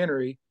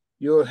documentary,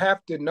 you'll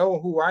have to know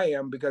who I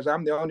am because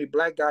I'm the only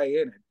black guy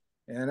in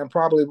it. And I'm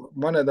probably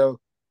one of the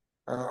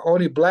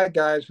only black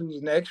guys who's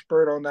an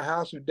expert on the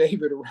House of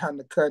David around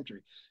the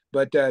country.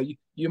 But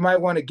you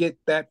might want to get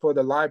that for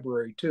the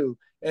library too.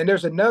 And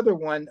there's another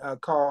one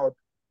called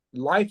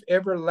Life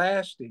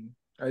Everlasting.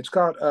 It's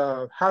called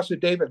House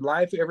of David,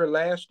 Life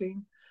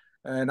Everlasting.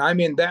 And I'm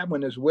in that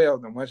one as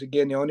well. And once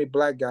again, the only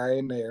black guy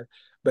in there.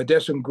 But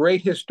there's some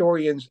great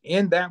historians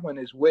in that one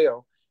as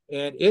well.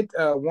 And it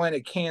won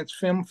a Cannes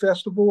Film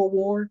Festival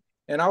Award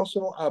and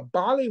also a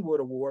Bollywood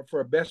Award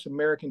for a Best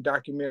American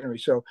Documentary.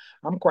 So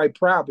I'm quite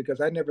proud because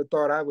I never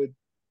thought I would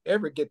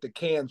ever get the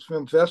Cannes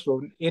Film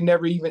Festival. It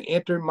never even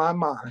entered my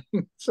mind.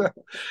 so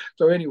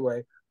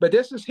anyway, but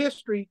this is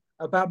history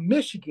about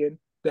Michigan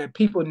that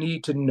people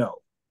need to know.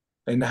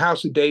 And the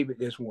House of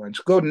David is one.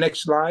 So go to the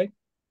next slide.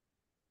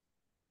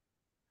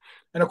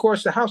 And of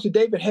course, the House of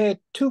David had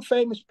two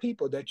famous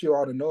people that you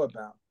ought to know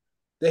about.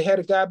 They had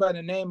a guy by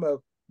the name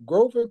of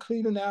Grover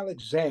Cleveland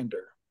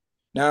Alexander.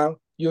 Now,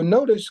 you'll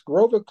notice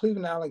Grover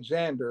Cleveland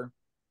Alexander,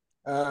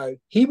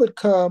 he would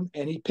come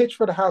and he pitched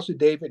for the House of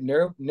David,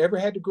 never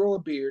had to grow a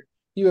beard.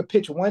 He would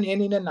pitch one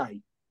inning a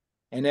night.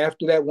 And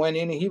after that one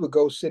inning, he would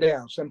go sit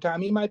down.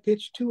 Sometimes he might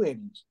pitch 2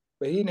 innings,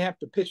 but he didn't have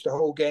to pitch the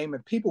whole game.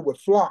 And people would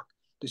flock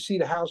to see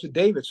the House of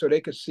David so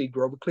they could see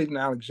Grover Cleveland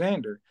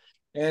Alexander.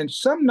 And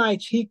some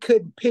nights he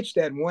couldn't pitch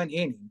that one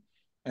inning.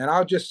 And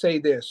I'll just say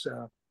this,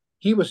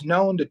 he was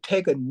known to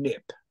take a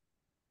nip.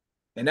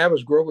 And that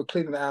was Grover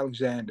Cleveland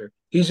Alexander.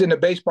 He's in the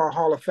Baseball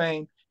Hall of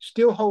Fame,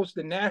 still holds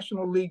the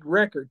National League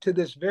record to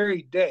this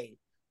very day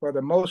for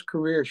the most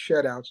career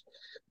shutouts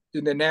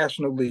in the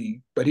National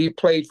League. But he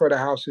played for the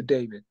House of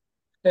David.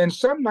 And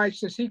some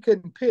nights, since he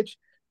couldn't pitch,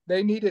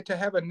 they needed to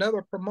have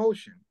another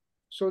promotion.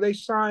 So they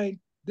signed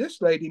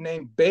this lady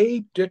named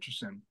Babe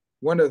Dickerson,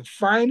 one of the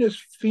finest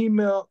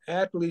female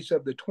athletes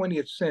of the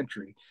 20th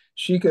century.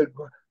 She could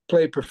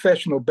play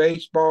professional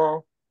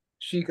baseball.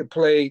 She could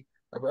play,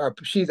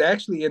 she's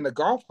actually in the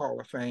Golf Hall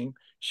of Fame.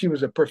 She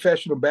was a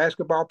professional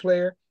basketball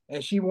player,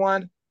 and she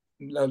won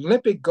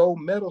Olympic gold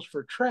medals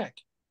for track.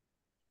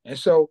 And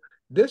so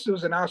this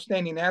was an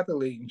outstanding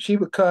athlete. And she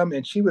would come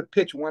and she would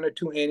pitch 1 or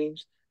 2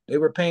 innings. They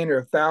were paying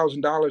her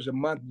 $1,000 a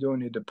month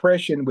during the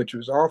Depression, which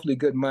was awfully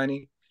good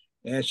money.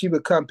 And she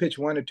would come pitch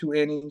 1 or 2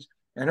 innings.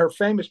 And her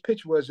famous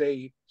pitch was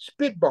a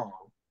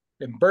spitball.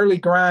 And Burley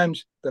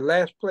Grimes, the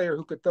last player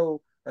who could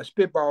throw a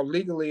spitball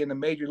legally in the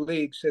major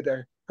league, said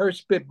that her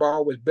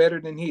spitball was better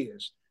than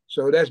his.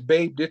 So that's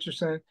Babe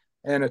Dixon.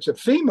 And it's a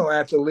female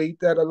athlete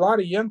that a lot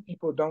of young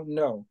people don't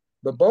know.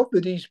 But both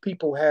of these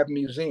people have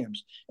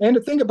museums. And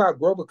the thing about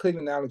Grover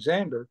Cleveland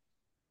Alexander,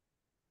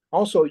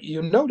 also,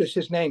 you notice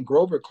his name,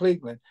 Grover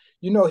Cleveland.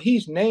 You know,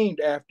 he's named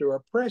after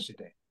a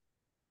president.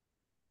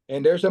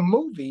 And there's a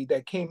movie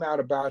that came out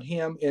about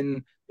him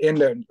in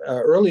the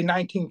early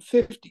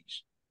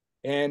 1950s.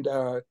 And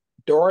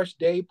Doris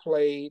Day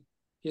played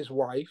his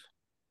wife.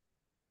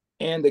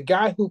 And the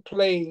guy who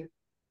played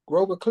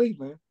Grover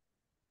Cleveland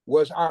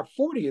was our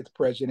 40th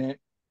president,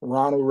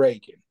 Ronald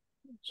Reagan.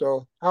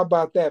 So how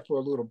about that for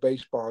a little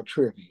baseball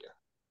trivia?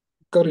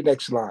 Go to the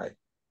next slide.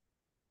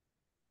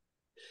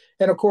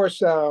 And of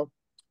course,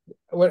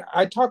 when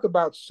I talk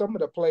about some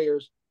of the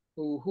players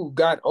who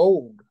got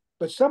old,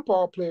 but some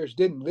ball players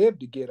didn't live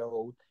to get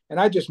old. And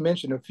I just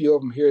mentioned a few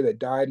of them here that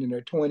died in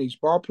their 20s.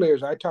 Ball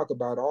players I talk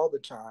about all the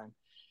time.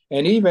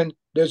 And even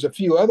there's a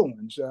few other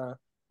ones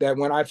that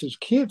when I was a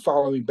kid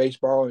following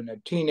baseball and a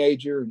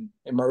teenager and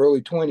in my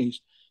early 20s,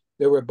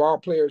 there were ball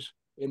players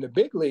in the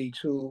big leagues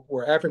who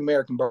were African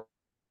American ball.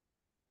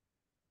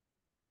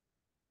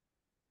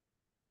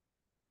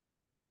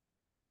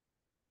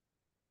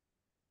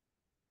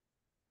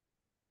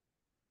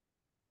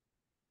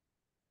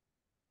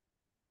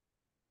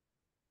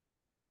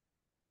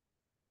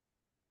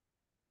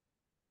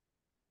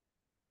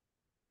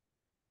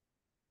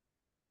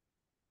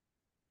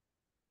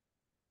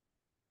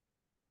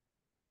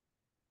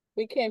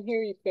 We can't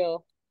hear you,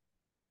 Phill.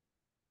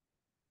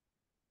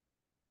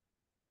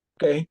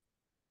 Okay.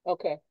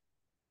 Okay.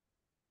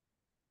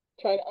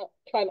 Try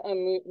to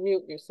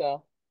unmute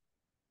yourself.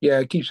 Yeah,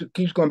 it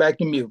keeps going back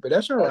to mute, but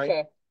that's all right.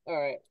 Okay. All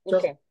right. So,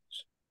 Okay.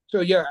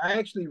 so yeah, I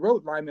actually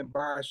wrote Lyman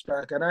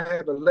Bostock, and I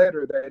have a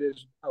letter that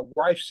his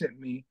wife sent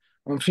me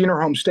on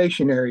funeral home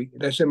stationery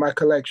that's in my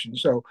collection.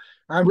 So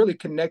I'm really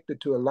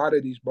connected to a lot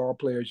of these ball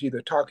players,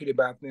 either talking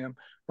about them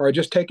or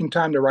just taking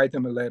time to write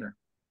them a letter.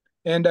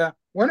 And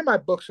one of my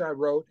books I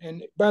wrote,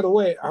 and by the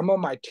way, I'm on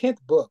my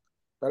 10th book,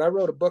 but I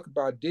wrote a book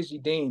about Dizzy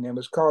Dean, and it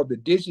was called The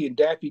Dizzy and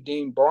Daffy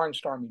Dean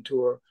Barnstorming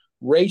Tour,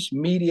 Race,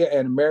 Media,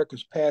 and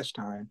America's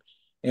Pastime.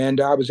 And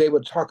I was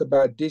able to talk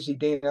about Dizzy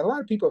Dean. And a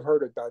lot of people have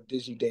heard about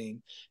Dizzy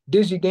Dean.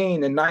 Dizzy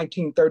Dean in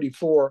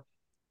 1934,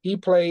 he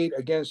played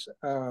against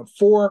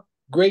 4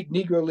 great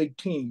Negro League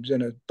teams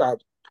in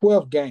about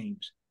 12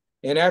 games.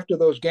 And after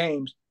those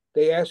games,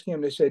 they asked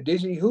him, they said,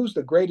 Dizzy, who's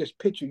the greatest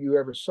pitcher you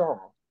ever saw?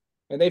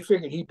 And they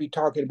figured he'd be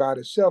talking about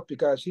himself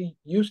because he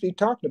usually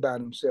talked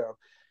about himself.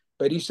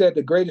 But he said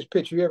the greatest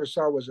pitcher he ever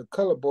saw was a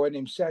colored boy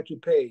named Satchel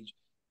Paige.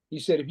 He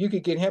said, if you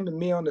could get him and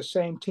me on the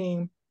same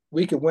team,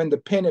 we could win the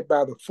pennant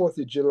by the 4th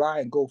of July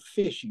and go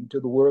fishing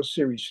till the World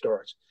Series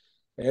starts.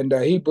 And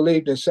he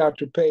believed in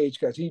Satchel Paige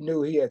because he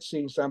knew he had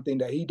seen something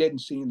that he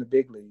didn't see in the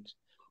big leagues.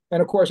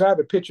 And of course, I have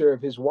a picture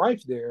of his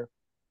wife there.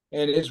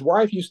 And his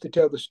wife used to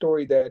tell the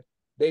story that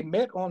they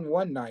met on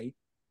one night.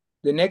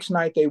 The next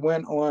night, they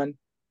went on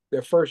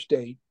their first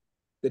date.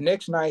 The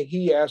next night,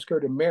 he asked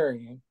her to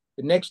marry him.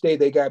 The next day,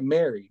 they got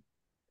married.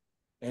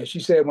 And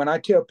she said, when I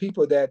tell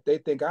people that, they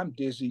think I'm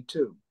dizzy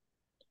too.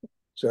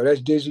 So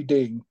that's Dizzy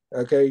Dean.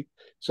 Okay.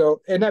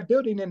 So, and that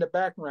building in the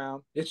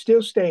background, it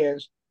still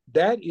stands.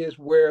 That is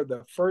where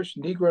the first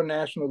Negro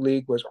National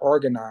League was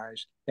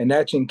organized. And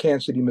that's in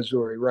Kansas City,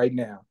 Missouri right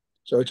now.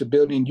 So it's a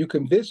building you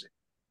can visit.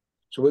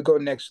 So we'll go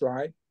next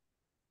slide.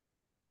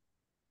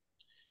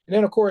 And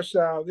then, of course,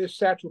 this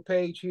Satchel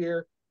Paige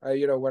here,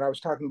 when I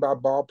was talking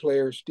about ball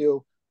players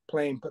still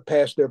playing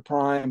past their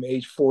prime,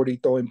 age 40,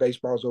 throwing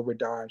baseballs over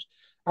dimes,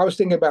 I was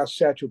thinking about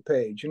Satchel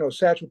Paige. You know,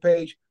 Satchel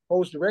Paige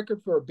holds the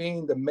record for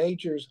being the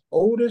major's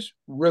oldest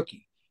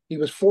rookie. He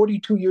was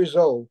 42 years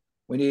old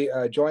when he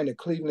joined the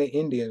Cleveland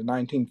Indians in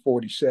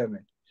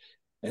 1947.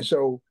 And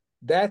so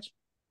that's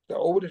the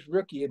oldest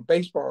rookie in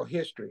baseball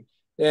history.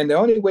 And the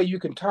only way you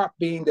can top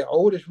being the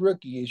oldest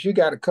rookie is you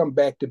got to come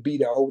back to be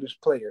the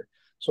oldest player.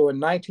 So in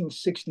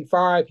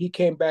 1965, he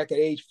came back at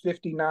age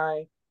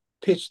 59,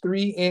 pitched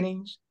 3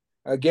 innings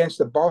against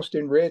the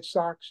Boston Red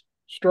Sox,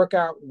 struck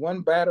out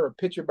one batter, a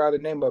pitcher by the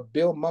name of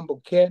Bill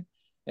Mumblecat,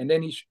 and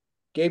then he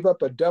gave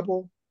up a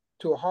double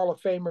to a Hall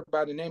of Famer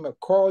by the name of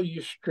Carl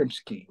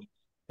Yastrzemski.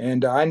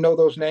 And I know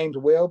those names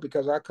well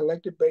because I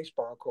collected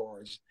baseball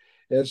cards.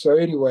 And so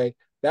anyway,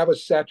 that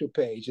was Satchel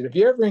Paige. And if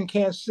you're ever in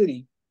Kansas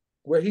City,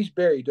 where he's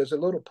buried, there's a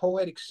little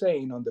poetic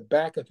saying on the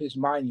back of his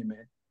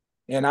monument.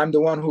 And I'm the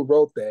one who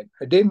wrote that.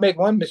 I didn't make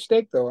one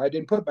mistake, though. I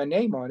didn't put my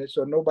name on it,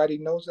 so nobody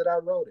knows that I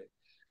wrote it.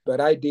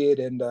 But I did,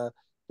 and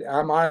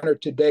I'm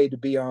honored today to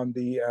be on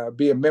be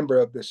a member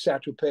of the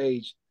Satchel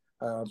Paige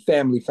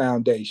Family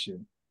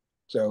Foundation.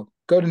 So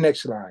go to the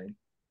next slide.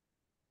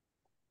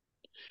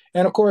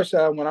 And of course,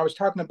 when I was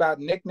talking about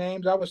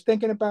nicknames, I was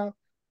thinking about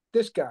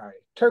this guy,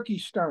 Turkey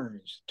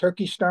Stearns.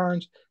 Turkey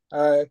Stearns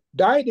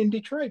died in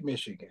Detroit,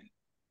 Michigan,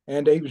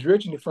 and he was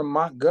originally from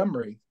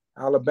Montgomery,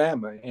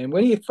 Alabama. And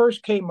when he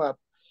first came up,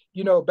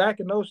 back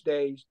in those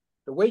days,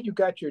 the way you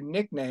got your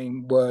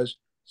nickname was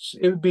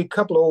it would be a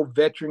couple of old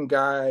veteran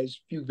guys,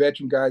 few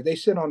veteran guys. They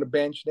sit on the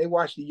bench, they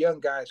watch the young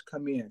guys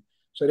come in.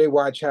 So they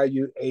watch how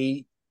you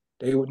ate,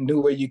 they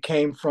knew where you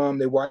came from,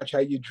 they watch how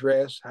you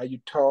dress, how you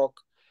talk.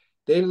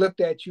 They looked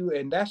at you,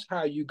 and that's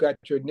how you got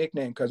your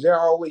nickname because they're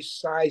always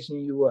sizing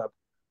you up.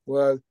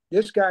 Well,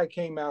 this guy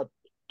came out,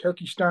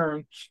 Turkey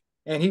Stern,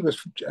 and he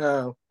was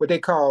what they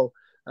call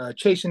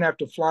chasing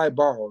after fly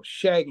balls,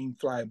 shagging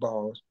fly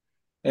balls.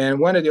 And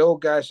one of the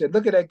old guys said,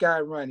 "Look at that guy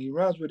run. He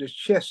runs with his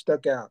chest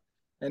stuck out."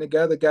 And the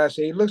other guy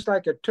said, "He looks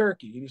like a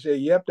turkey." And he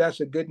said, "Yep, that's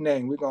a good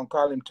name. We're going to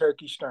call him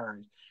Turkey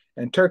Stearns."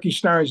 And Turkey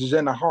Stearns is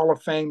in the Hall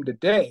of Fame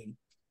today,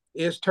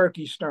 is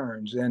Turkey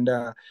Stearns. And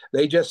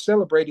they just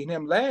celebrated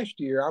him last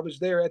year. I was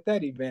there at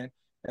that event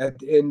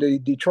in the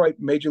Detroit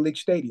Major League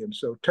Stadium.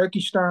 So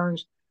Turkey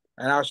Stearns,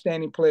 an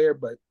outstanding player,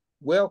 but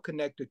well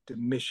connected to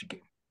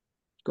Michigan.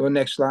 Go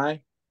next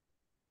slide.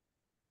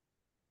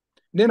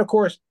 And then, of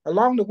course,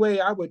 along the way,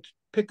 I would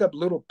pick up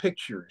little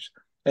pictures.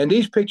 And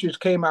these pictures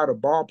came out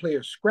of ball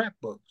players'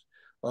 scrapbooks.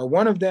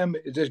 One of them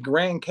is this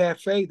Grand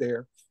Cafe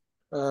there.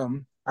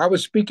 I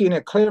was speaking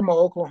at Claremore,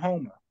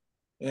 Oklahoma,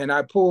 and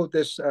I pulled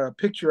this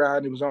picture out,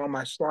 and it was on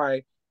my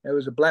slide. There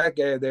was a black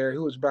guy there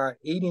who was about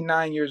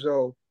 89 years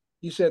old.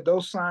 He said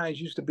those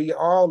signs used to be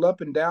all up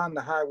and down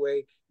the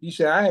highway. He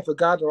said, "I had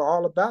forgotten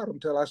all about them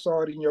until I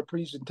saw it in your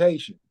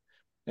presentation."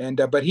 And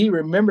but he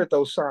remembered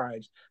those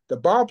signs. The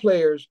ball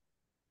players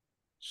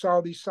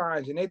saw these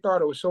signs and they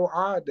thought it was so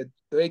odd that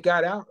they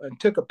got out and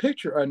took a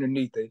picture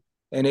underneath it,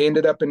 and it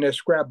ended up in their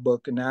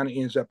scrapbook, and now it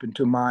ends up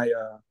into my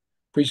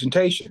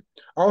presentation.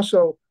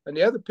 Also, in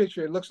the other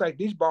picture, it looks like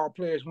these ball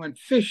players went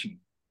fishing.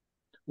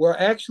 Well,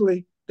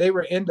 actually, they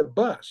were in the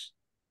bus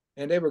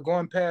and they were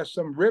going past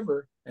some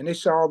river and they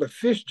saw all the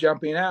fish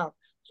jumping out.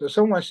 So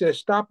someone said,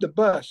 "Stop the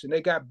bus." And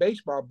they got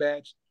baseball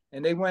bats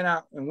and they went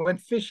out and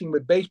went fishing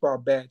with baseball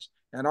bats.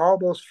 And all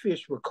those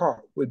fish were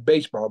caught with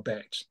baseball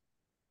bats.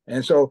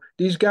 And so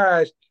these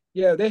guys,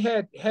 yeah, they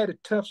had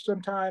it tough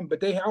sometimes, but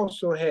they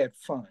also had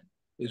fun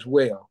as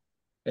well.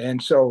 And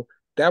so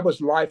that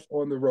was life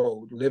on the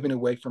road, living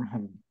away from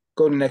home.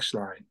 Go to the next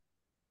slide.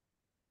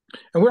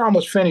 And we're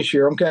almost finished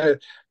here. I'm kind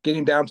of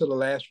getting down to the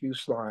last few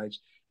slides.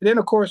 And then,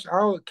 of course,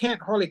 I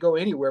can't hardly go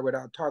anywhere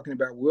without talking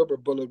about Wilbur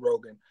Bullet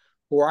Rogan,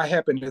 who I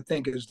happen to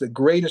think is the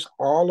greatest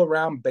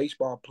all-around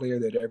baseball player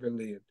that ever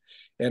lived.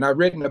 And I've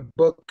written a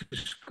book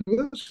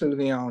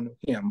exclusively on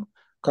him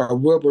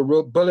called Wilbur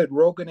Bullet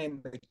Rogan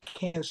and the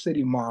Kansas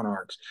City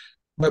Monarchs.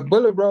 But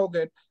Bullet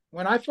Rogan,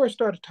 when I first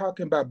started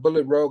talking about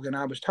Bullet Rogan,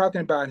 I was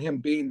talking about him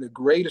being the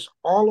greatest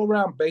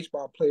all-around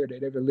baseball player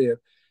that ever lived.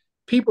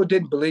 People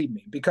didn't believe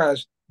me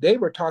because they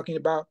were talking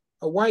about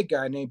a white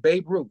guy named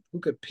Babe Ruth who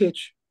could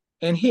pitch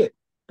and hit.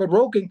 But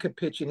Rogan could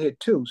pitch and hit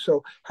too.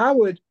 So how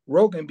would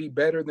Rogan be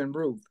better than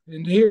Ruth?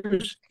 And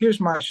here's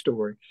my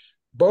story.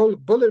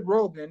 Bullet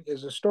Rogan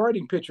is a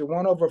starting pitcher,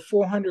 won over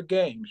 400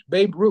 games.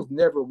 Babe Ruth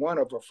never won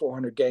over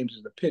 400 games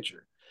as a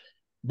pitcher.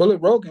 Bullet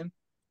Rogan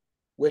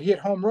would hit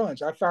home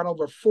runs. I found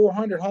over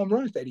 400 home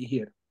runs that he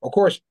hit. Of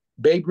course,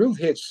 Babe Ruth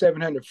hit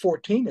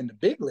 714 in the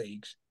big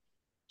leagues.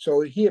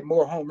 So he hit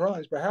more home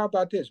runs. But how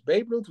about this?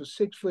 Babe Ruth was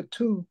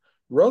 6'2".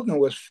 Rogan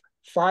was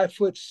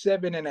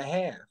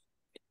 5'7.5".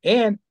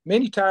 And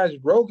many times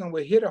Rogan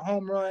would hit a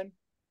home run,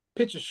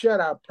 pitch a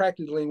shutout,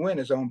 practically win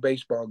his own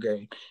baseball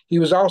game. He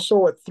was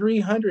also a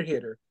 300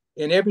 hitter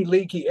in every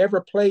league he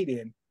ever played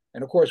in.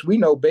 And of course, we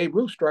know Babe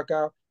Ruth struck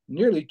out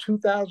nearly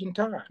 2,000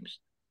 times.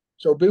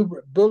 So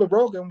Bullet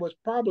Rogan was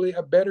probably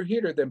a better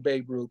hitter than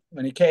Babe Ruth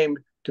when it came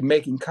to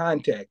making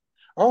contact.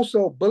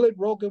 Also, Bullet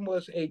Rogan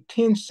was a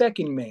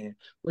 10-second man,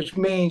 which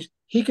means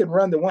he could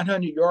run the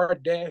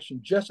 100-yard dash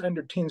in just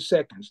under 10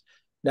 seconds.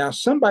 Now,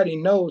 somebody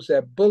knows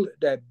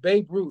that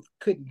Babe Ruth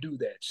couldn't do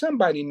that.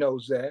 Somebody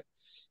knows that.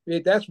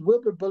 That's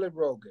Wilbur Bullet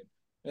Rogan.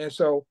 And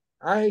so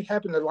I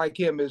happen to like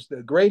him as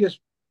the greatest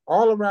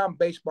all-around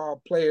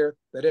baseball player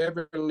that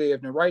ever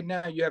lived. And right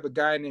now you have a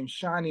guy named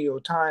Shohei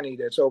Ohtani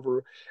that's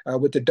over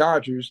with the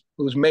Dodgers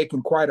who's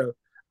making quite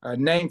a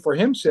name for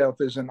himself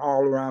as an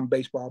all-around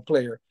baseball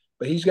player.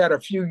 But he's got a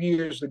few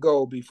years to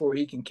go before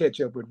he can catch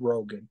up with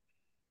Rogan.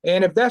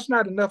 And if that's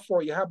not enough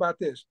for you, how about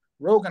this?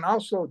 Rogan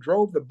also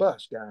drove the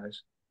bus,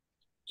 guys.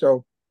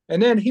 So,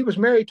 and then he was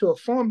married to a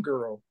farm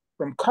girl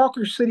from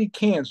Calker City,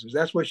 Kansas.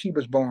 That's where she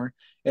was born.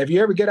 And if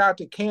you ever get out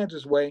to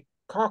Kansas way,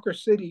 Calker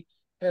City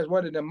has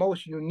one of the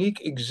most unique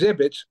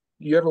exhibits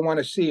you ever want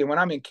to see. And when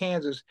I'm in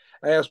Kansas,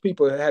 I ask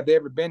people, have they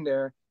ever been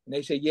there? And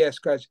they say yes,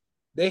 because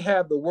they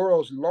have the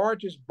world's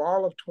largest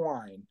ball of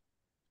twine.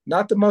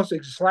 Not the most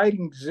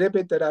exciting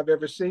exhibit that I've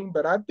ever seen,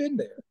 but I've been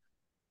there.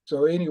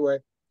 So anyway,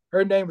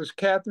 her name was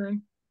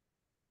Catherine.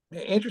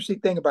 The interesting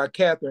thing about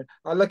Catherine,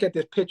 I look at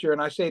this picture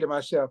and I say to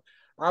myself,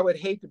 I would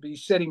hate to be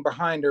sitting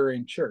behind her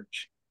in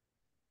church.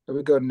 So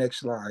we go to the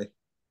next slide.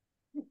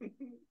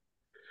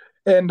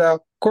 And of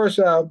course,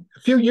 a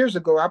few years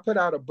ago, I put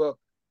out a book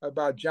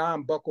about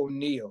John Buck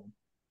O'Neill,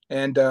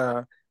 and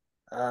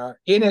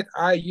in it,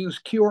 I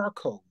used QR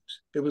codes.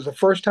 It was the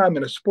first time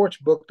in a sports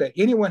book that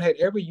anyone had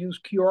ever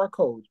used QR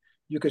codes.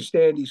 You can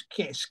scan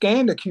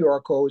the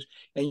QR codes,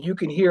 and you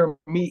can hear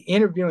me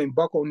interviewing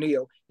Buck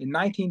O'Neill in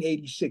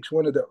 1986,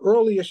 one of the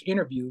earliest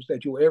interviews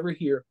that you'll ever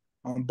hear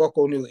on Buck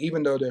O'Neill,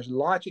 even though there's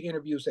lots of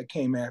interviews that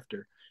came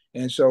after.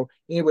 And so,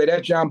 anyway,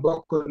 that's John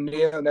Buck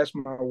O'Neill, and that's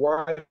my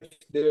wife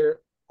there,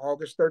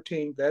 August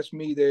 13th. That's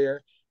me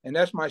there, and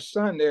that's my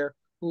son there,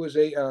 who is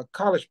a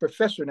college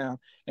professor now,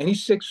 and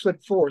he's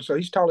 6'4", so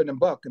he's taller than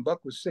Buck, and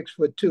Buck was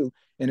 6'2"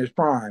 in his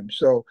prime.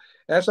 So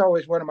that's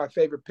always one of my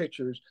favorite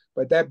pictures.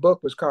 But that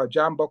book was called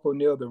John Buck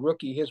O'Neill, the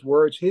Rookie, His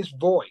Words, His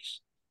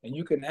Voice, and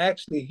you can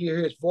actually hear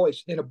his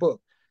voice in a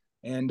book.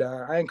 And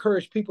I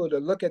encourage people to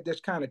look at this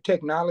kind of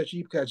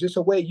technology because it's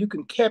a way you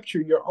can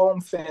capture your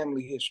own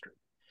family history.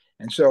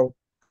 And so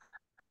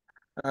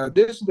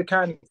this is the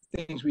kind of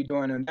things we're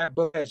doing, and that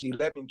book has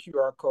 11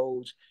 QR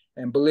codes.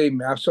 And believe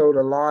me, I've sold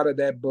a lot of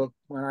that book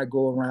when I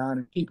go around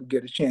and people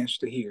get a chance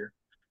to hear.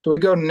 So we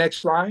go to the next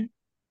slide.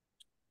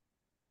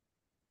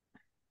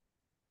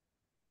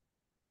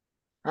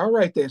 All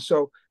right, then.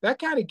 So that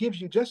kind of gives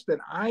you just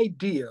an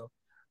idea,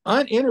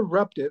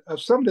 uninterrupted,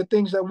 of some of the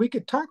things that we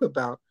could talk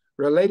about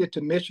related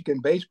to Michigan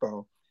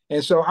baseball.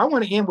 And so I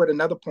want to end with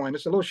another point.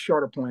 It's a little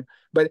shorter point,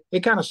 but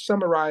it kind of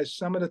summarized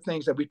some of the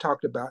things that we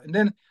talked about. And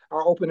then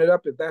I'll open it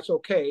up if that's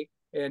okay.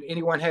 And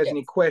anyone has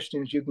any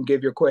questions, you can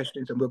give your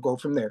questions and we'll go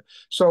from there.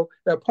 So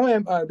the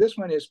poem, this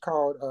one is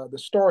called The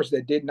Stars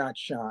That Did Not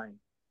Shine.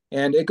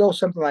 And it goes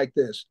something like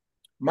this.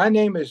 My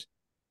name is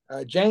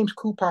James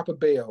Coup Papa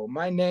Bell.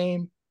 My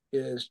name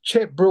is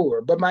Chet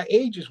Brewer, but my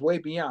age is way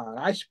beyond.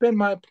 I spent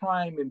my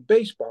prime in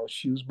baseball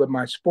shoes, but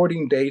my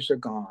sporting days are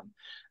gone.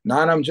 Now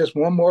I'm just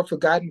one more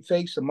forgotten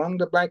face among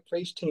the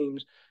black-faced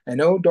teams, an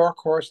old dark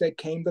horse that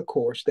came the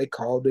course they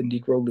called the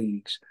Negro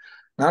Leagues.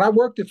 Now I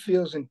worked the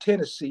fields in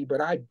Tennessee, but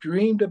I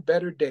dreamed of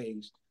better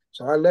days.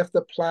 So I left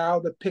the plow,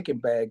 the picking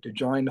bag to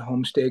join the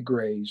homestead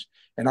grays.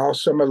 And all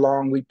summer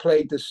long we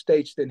played the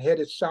states, then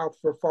headed south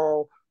for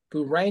fall.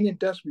 Through rain and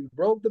dust, we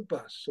rode the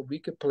bus so we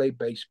could play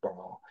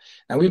baseball.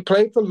 And we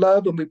played for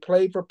love and we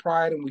played for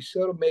pride and we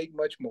still made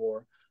much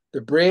more.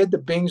 The bread, the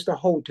beans, the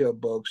hotel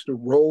bugs, the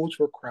roads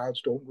where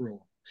crowds don't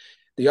grow.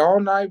 The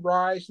all-night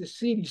rise, the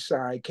seedy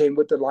side came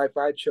with the life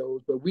I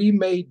chose, but we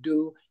made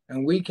do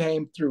and we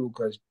came through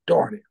because,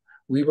 darn it,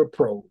 we were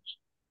pros.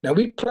 Now,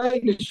 we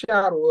played in the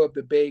shadow of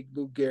the big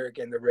Lou Gehrig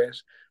and the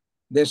rest,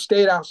 then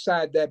stayed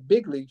outside that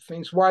big league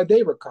fence why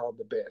they were called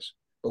the best.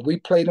 But we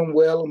played them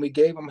well and we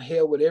gave them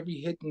hell with every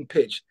hit and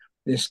pitch,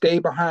 then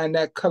stayed behind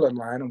that color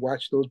line and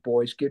watched those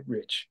boys get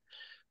rich.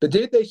 But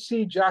did they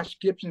see Josh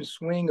Gibson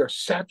swing or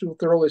Satchel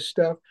throw his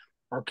stuff?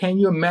 Or can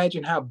you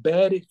imagine how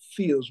bad it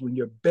feels when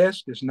your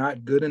best is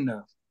not good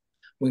enough?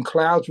 When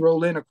clouds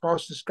roll in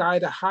across the sky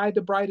to hide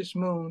the brightest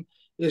moon,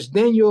 is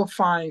then you'll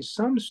find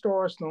some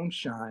stars don't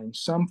shine,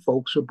 some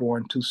folks are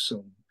born too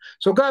soon.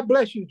 So God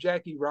bless you,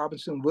 Jackie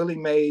Robinson, Willie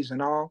Mays,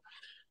 and all.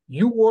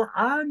 You wore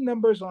our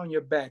numbers on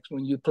your backs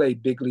when you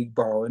played big league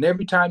ball. And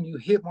every time you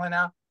hit one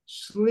out,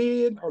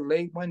 slid or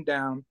laid one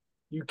down,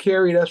 you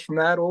carried us from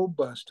that old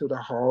bus to the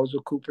halls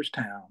of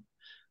Cooperstown.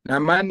 Now,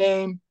 my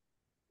name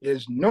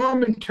is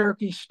Norman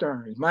Turkey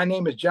Stearns. My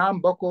name is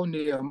John Buck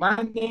O'Neill.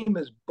 My name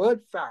is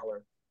Bud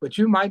Fowler, but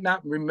you might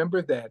not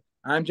remember that.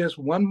 I'm just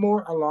one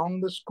more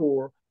along the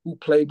score who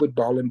played with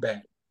ball and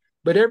bat.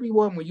 But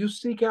everyone, when you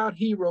seek out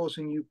heroes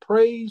and you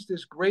praise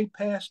this great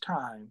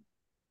pastime,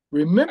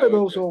 remember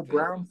those old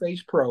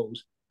brown-faced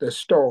pros, the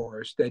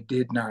stars that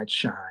did not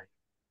shine.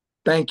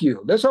 Thank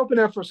you. Let's open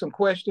up for some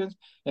questions.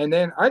 And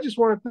then I just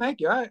want to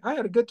thank you. I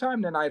had a good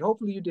time tonight.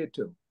 Hopefully you did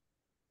too.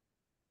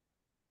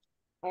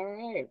 All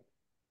right.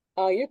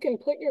 You can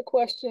put your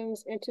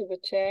questions into the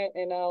chat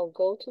and I'll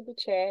go to the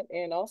chat.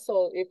 And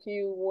also, if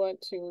you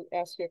want to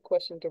ask your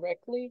question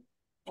directly,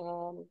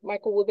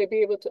 Michael, will they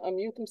be able to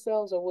unmute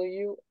themselves or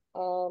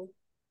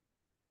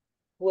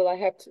will I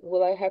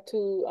have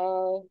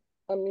to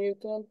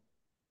unmute them?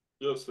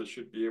 Yes, they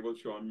should be able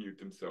to unmute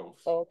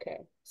themselves.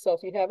 Okay. So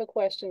if you have a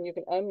question, you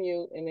can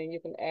unmute and then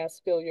you can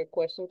ask Phill your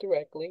question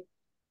directly.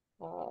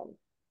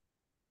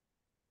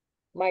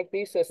 Mike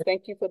B says,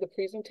 thank you for the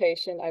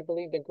presentation. I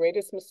believe the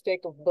greatest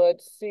mistake of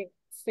Bud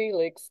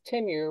Selig's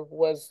tenure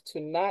was to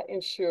not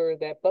ensure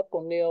that Buck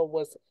O'Neill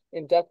was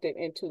inducted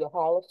into the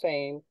Hall of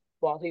Fame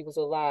while he was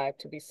alive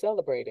to be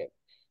celebrated.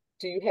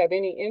 Do you have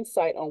any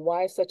insight on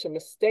why such a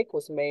mistake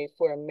was made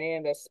for a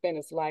man that spent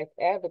his life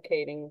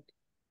advocating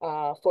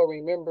for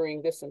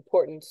remembering this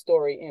important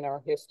story in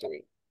our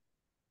history?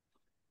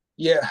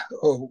 Yeah.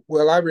 Oh,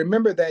 well, I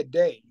remember that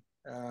day.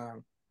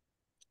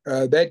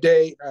 That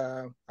day,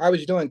 I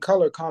was doing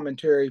color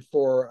commentary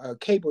for a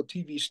cable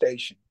TV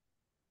station.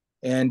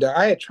 And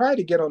I had tried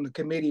to get on the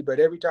committee, but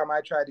every time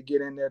I tried to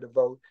get in there to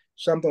vote,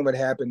 something would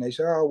happen. They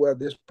said, oh, well,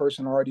 this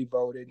person already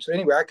voted. So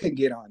anyway, I couldn't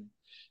get on it.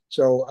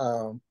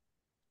 So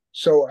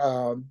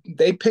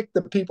they picked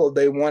the people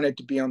they wanted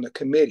to be on the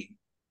committee.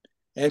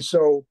 And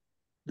so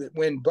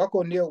when Buck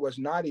O'Neill was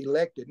not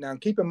elected. Now,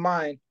 keep in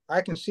mind,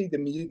 I can see the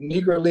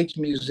Negro Leagues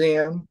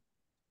Museum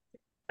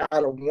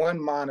out of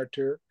one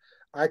monitor.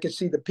 I could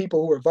see the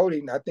people who were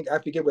voting. I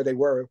forget where they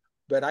were,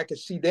 but I could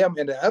see them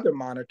in the other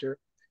monitor.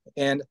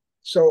 And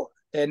so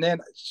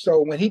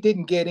when he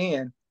didn't get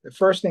in, the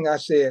first thing I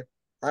said,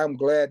 I'm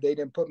glad they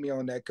didn't put me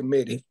on that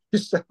committee.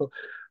 So,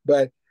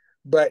 but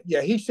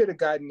yeah, he should have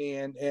gotten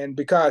in, and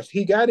because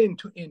he got in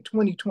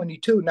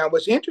 2022. Now,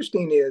 what's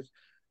interesting is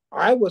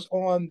I was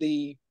on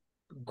the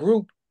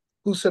group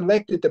who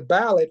selected the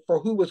ballot for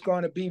who was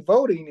going to be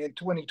voting in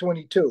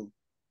 2022,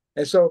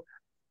 and so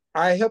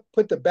I helped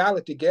put the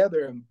ballot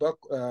together, and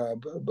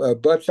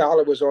Bud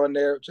Fowler was on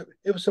there. So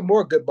it was some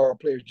more good ball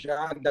players.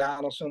 John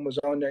Donaldson was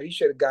on there. He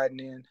should have gotten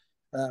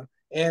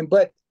in.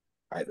 But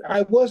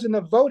I wasn't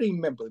a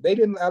voting member. They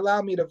didn't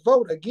allow me to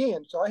vote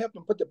again. So I helped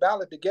them put the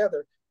ballot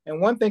together.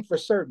 And one thing for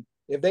certain,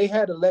 if they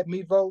had to let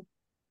me vote,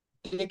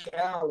 Dick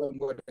Allen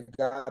would have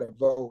got a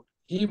vote.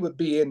 He would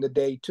be in the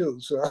day too.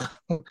 So,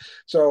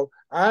 so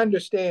I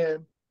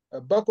understand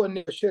Buck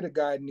O'Neill should have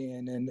gotten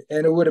in,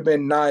 and it would have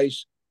been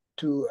nice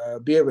to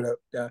be able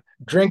to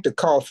drink the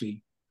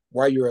coffee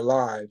while you're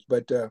alive.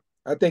 But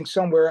I think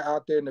somewhere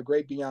out there in the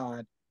great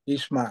beyond,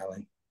 he's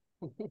smiling.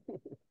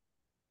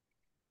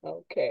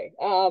 Okay.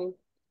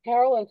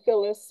 Harold and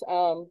Phyllis,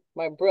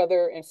 my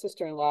brother and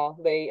sister-in-law,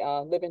 they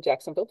live in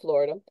Jacksonville,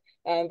 Florida.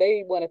 And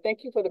they want to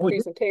thank you for the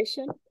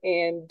presentation.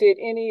 And did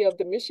any of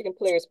the Michigan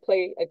players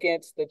play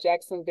against the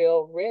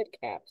Jacksonville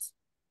Redcaps?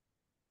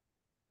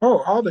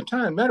 Oh, all the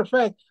time. Matter of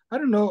fact, I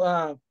don't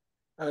know.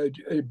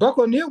 Buck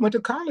O'Neill went to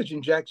college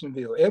in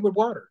Jacksonville, Edward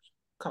Waters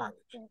College.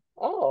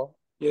 Oh.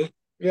 Yeah,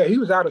 yeah, he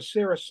was out of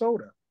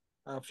Sarasota,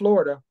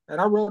 Florida,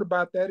 and I wrote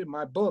about that in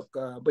my book.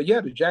 But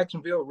yeah, the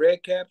Jacksonville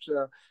Redcaps,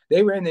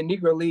 they were in the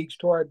Negro Leagues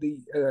toward the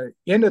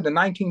end of the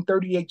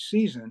 1938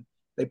 season.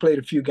 They played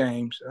a few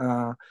games.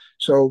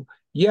 So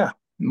yeah,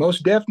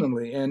 most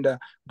definitely. And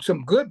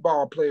some good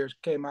ball players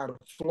came out of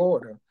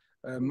Florida.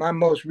 My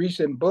most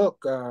recent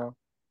book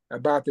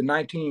about the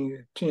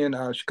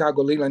 1910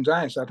 Chicago Leland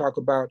Giants, I talk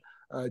about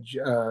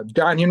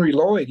John Henry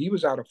Lloyd. He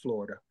was out of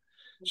Florida.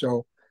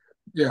 So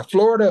yeah,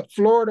 Florida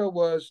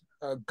was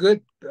a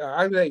good.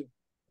 I think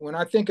when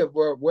I think of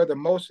where the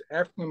most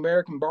African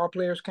American ball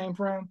players came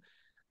from,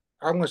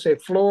 I'm going to say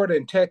Florida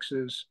and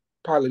Texas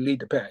probably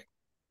lead the pack.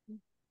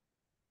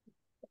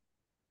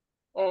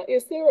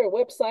 Is there a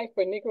website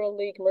for Negro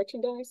League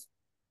merchandise?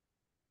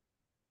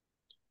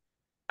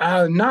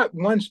 Not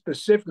one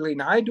specifically.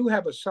 Now, I do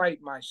have a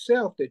site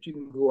myself that you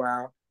can go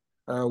out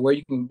where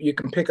you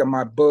can pick up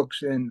my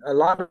books, and a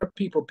lot of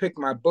people pick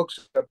my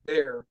books up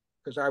there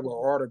because I will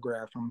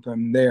autograph them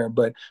from there.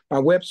 But my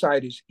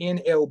website is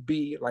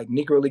NLB, like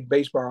Negro League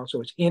Baseball,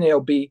 so it's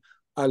NLBalive.com,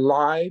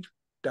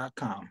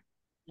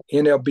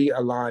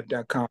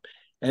 NLBalive.com.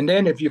 And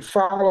then if you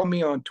follow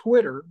me on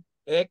Twitter,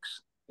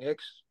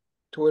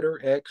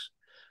 Twitter, X,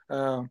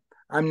 I'm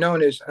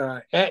known as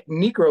at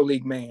Negro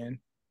League Man.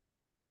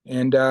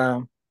 And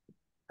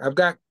I've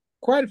got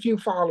quite a few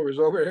followers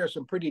over there,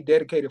 some pretty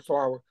dedicated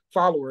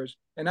followers.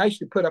 And I used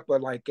to put up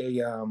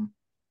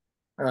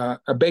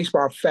a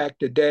baseball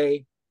fact a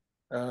day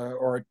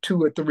or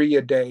 2 or 3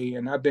 a day.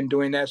 And I've been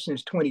doing that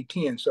since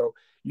 2010. So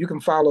you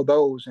can follow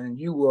those and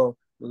you will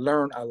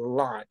learn a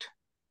lot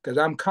because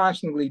I'm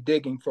constantly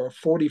digging for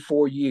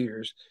 44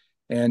 years.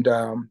 And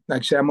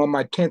like I said, I'm on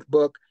my 10th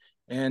book.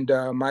 And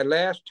my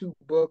last 2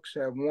 books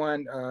have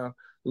won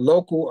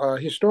local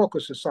historical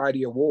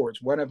society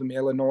awards. One of them in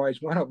Illinois,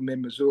 one of them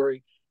in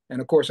Missouri,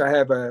 and of course I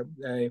have a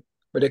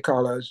what they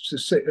call a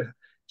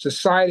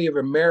Society of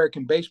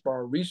American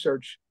Baseball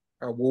Research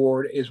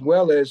Award, as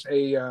well as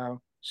a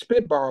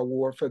Spitball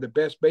Award for the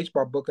best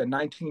baseball book of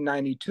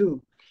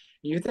 1992.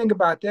 You think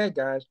about that,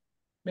 guys,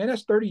 man,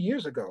 that's 30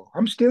 years ago.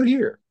 I'm still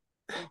here.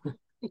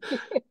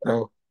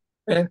 So,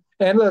 and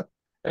look,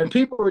 and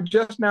people are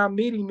just now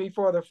meeting me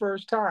for the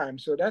first time,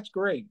 so that's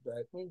great.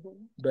 But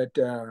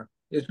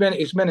it's been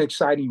an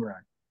exciting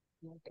run.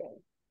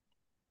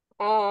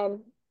 Okay.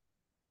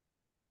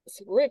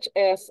 Rich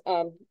S.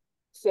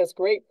 Says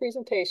great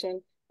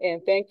presentation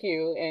and thank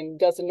you. And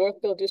does the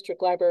Northfield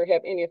District Library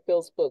have any of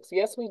Phil's books?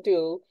 Yes, we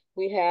do.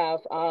 We have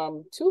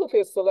 2 of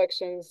his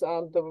selections,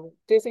 the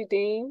Dizzy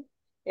Dean,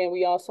 and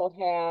we also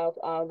have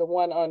the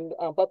one on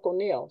Buck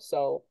O'Neill.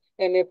 So,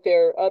 and if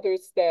there are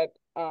others that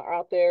are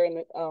out there,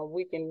 and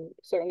we can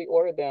certainly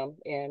order them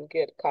and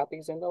get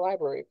copies in the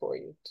library for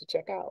you to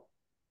check out,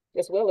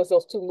 as well as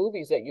those 2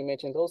 movies that you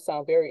mentioned. Those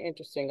sound very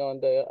interesting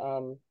on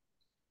the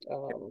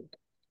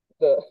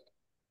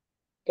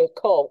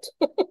cult.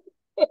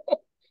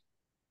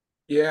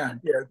 Yeah,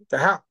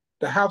 the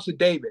House of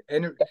David,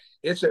 and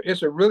it's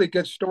a really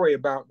good story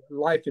about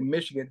life in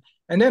Michigan.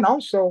 And then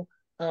also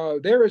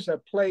there is a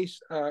place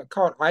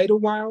called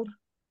Idlewild.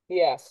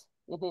 Yes.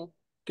 Mm-hmm.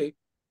 Okay,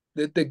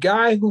 the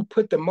guy who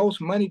put the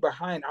most money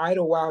behind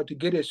Idlewild to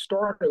get it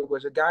started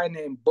was a guy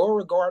named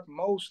Beauregard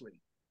Mosley.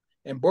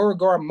 And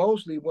Beauregard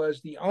Mosley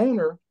was the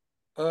owner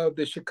of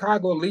the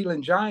Chicago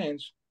Leland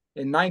Giants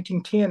in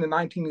 1910 and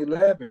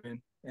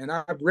 1911. And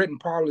I've written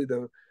probably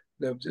the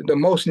the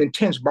most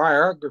intense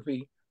bio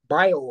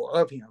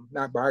of him,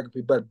 not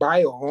biography, but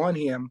bio on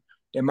him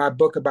in my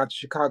book about the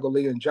Chicago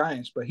Leland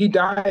Giants. But he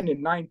died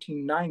in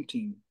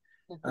 1919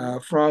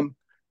 from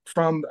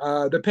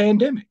the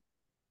pandemic.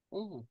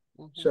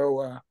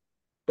 So,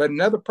 but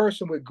another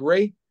person with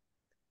great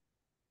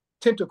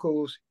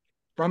tentacles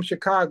from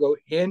Chicago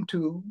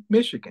into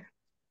Michigan,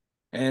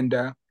 and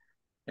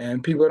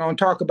people don't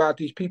talk about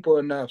these people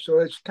enough. So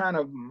it's kind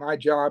of my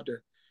job to.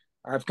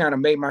 I've kind of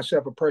made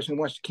myself a person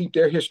who wants to keep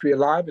their history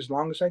alive as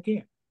long as I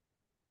can.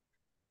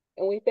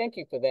 And we thank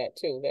you for that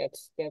too.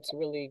 That's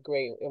really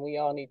great, and we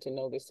all need to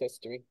know this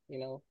history.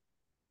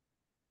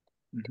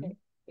 Okay.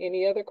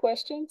 Any other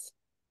questions,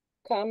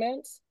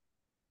 comments?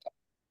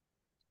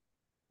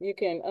 You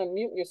can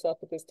unmute yourself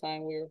at this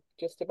time. We're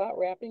just about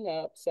wrapping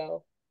up,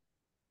 so.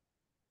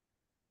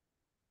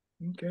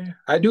 Okay.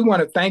 I do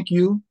want to thank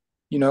you,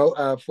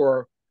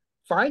 for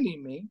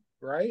finding me,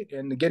 right,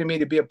 and getting me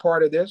to be a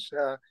part of this.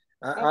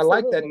 I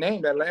like that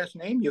name, that last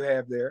name you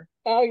have there.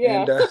 Oh,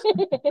 yeah. And,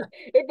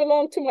 it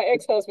belonged to my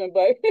ex-husband,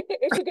 but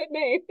it's a good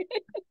name.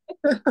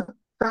 People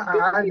keep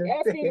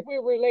asking if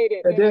we're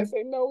related, and I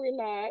say, no, we're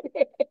not.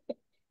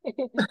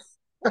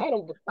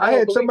 I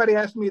had somebody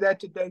ask me that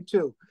today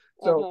too.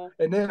 So,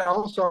 and then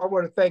also I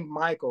want to thank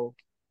Michael,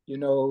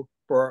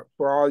 for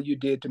all you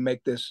did to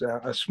make this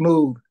a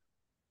smooth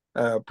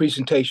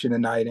presentation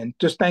tonight, and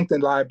just thank the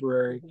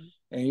library.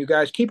 And you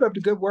guys keep up the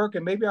good work,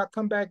 and maybe I'll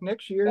come back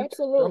next year.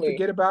 Absolutely. Don't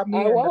forget about me.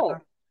 I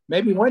won't.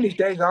 Maybe one of these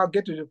days I'll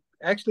get to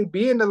actually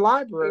be in the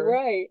library.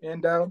 Right.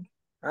 And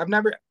I've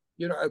never,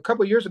 a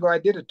couple of years ago I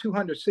did a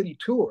 200 city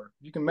tour.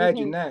 You can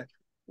imagine that.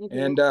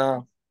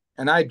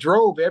 And I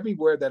drove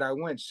everywhere that I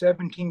went,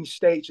 17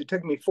 states. It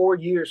took me 4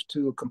 years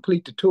to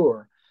complete the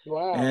tour.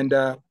 Wow. And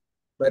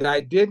but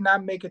I did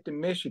not make it to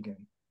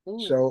Michigan.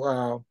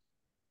 So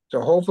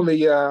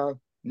hopefully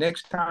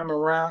next time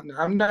around,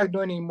 I'm not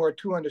doing any more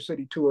 200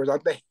 city tours. I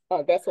think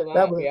that's a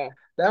lot.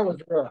 That was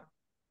rough.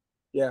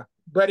 Yeah,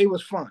 but it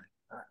was fun.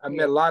 I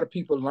met a lot of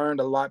people, learned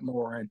a lot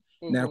more, and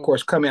then of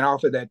course coming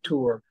off of that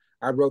tour,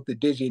 I wrote the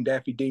Dizzy and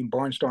Daffy Dean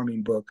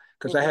barnstorming book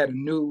because I had a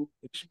new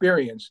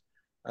experience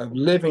of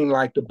living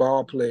like the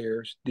ball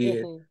players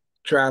did,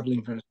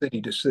 traveling from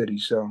city to city.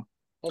 So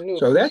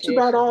that's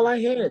about all I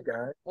had,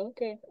 guys.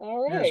 Okay,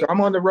 all right. Yeah, so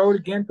I'm on the road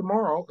again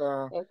tomorrow.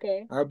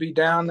 Okay. I'll be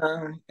down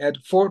at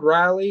Fort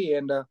Riley,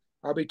 and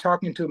I'll be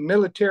talking to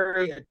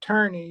military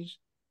attorneys.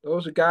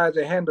 Those are guys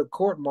that handle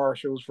court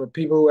martials for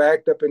people who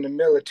act up in the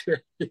military.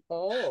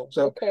 Oh,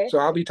 so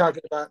I'll be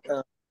talking about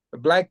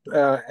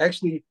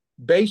actually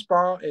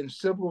baseball and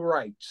civil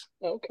rights.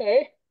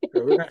 Okay.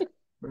 So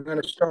we're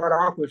gonna start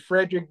off with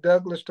Frederick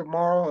Douglass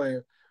tomorrow,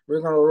 and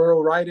we're gonna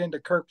roll right into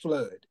Kirk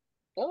Flood.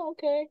 Oh,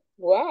 okay.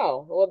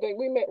 Wow. Well,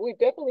 we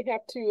definitely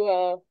have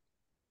to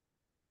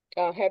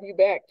have you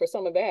back for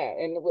some of that.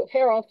 And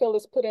Harold and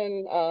Phyllis put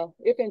in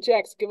if and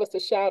Jax, give us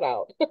a shout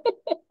out.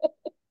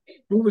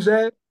 Who was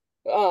that?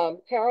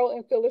 Harold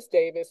and Phyllis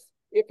Davis,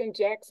 if in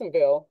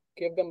Jacksonville,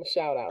 give them a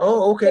shout out.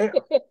 Oh, okay.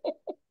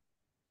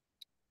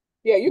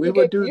 Yeah, you can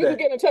get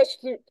in touch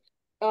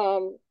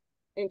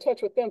in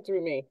touch with them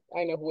through me.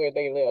 I know where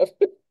they live.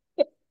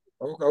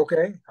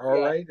 Okay. All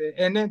right.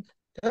 And then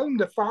tell them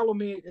to follow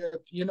me.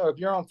 If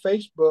you're on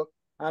Facebook,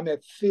 I'm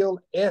at Phill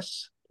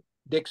S.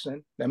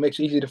 Dixon. That makes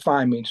it easy to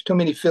find me. There's too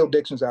many Phill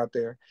Dixons out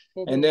there.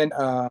 And then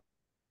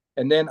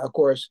of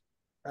course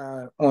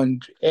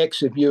on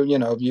X, if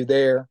you're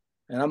there,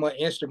 and I'm on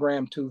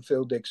Instagram too,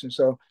 Phill Dixon.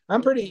 So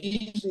I'm pretty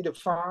easy to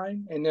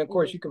find. And then of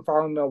course you can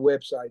follow me on the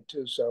website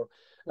too. So,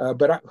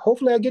 but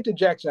hopefully I'll get to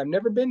Jackson. I've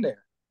never been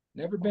there.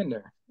 Been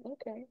there.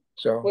 Okay.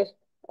 So. Well,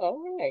 all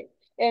right.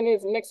 And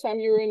is next time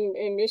you're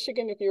in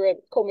Michigan, if you're at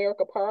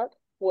Comerica Park,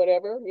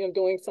 whatever,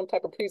 doing some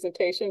type of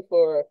presentation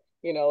for,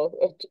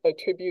 a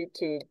tribute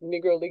to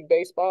Negro League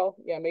baseball,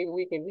 maybe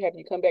we can have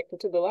you come back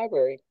into the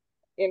library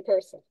in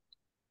person.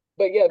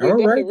 But yeah,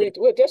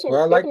 we'll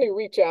definitely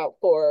reach out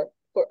for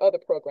other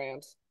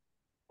programs.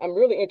 I'm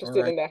really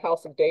interested in that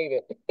House of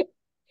David.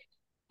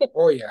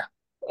 Oh yeah.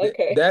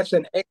 Okay. That's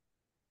an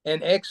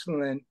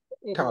excellent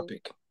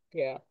topic.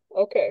 Yeah.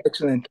 Okay.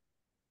 Excellent.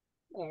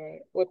 All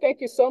right. Well, thank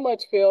you so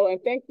much, Phill.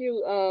 And thank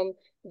you,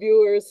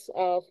 viewers,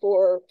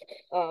 for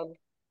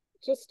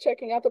just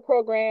checking out the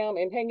program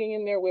and hanging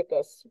in there with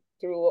us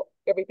through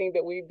everything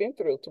that we've been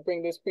through to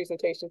bring this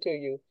presentation to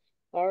you.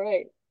 All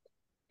right.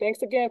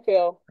 Thanks again,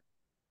 Phill.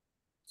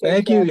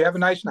 Thank you. You have a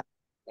nice night.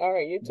 All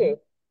right. You too.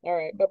 All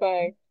right.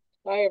 Bye-bye.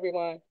 Bye,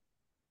 everyone.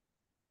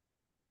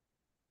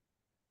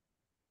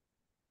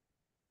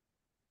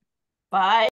 Bye.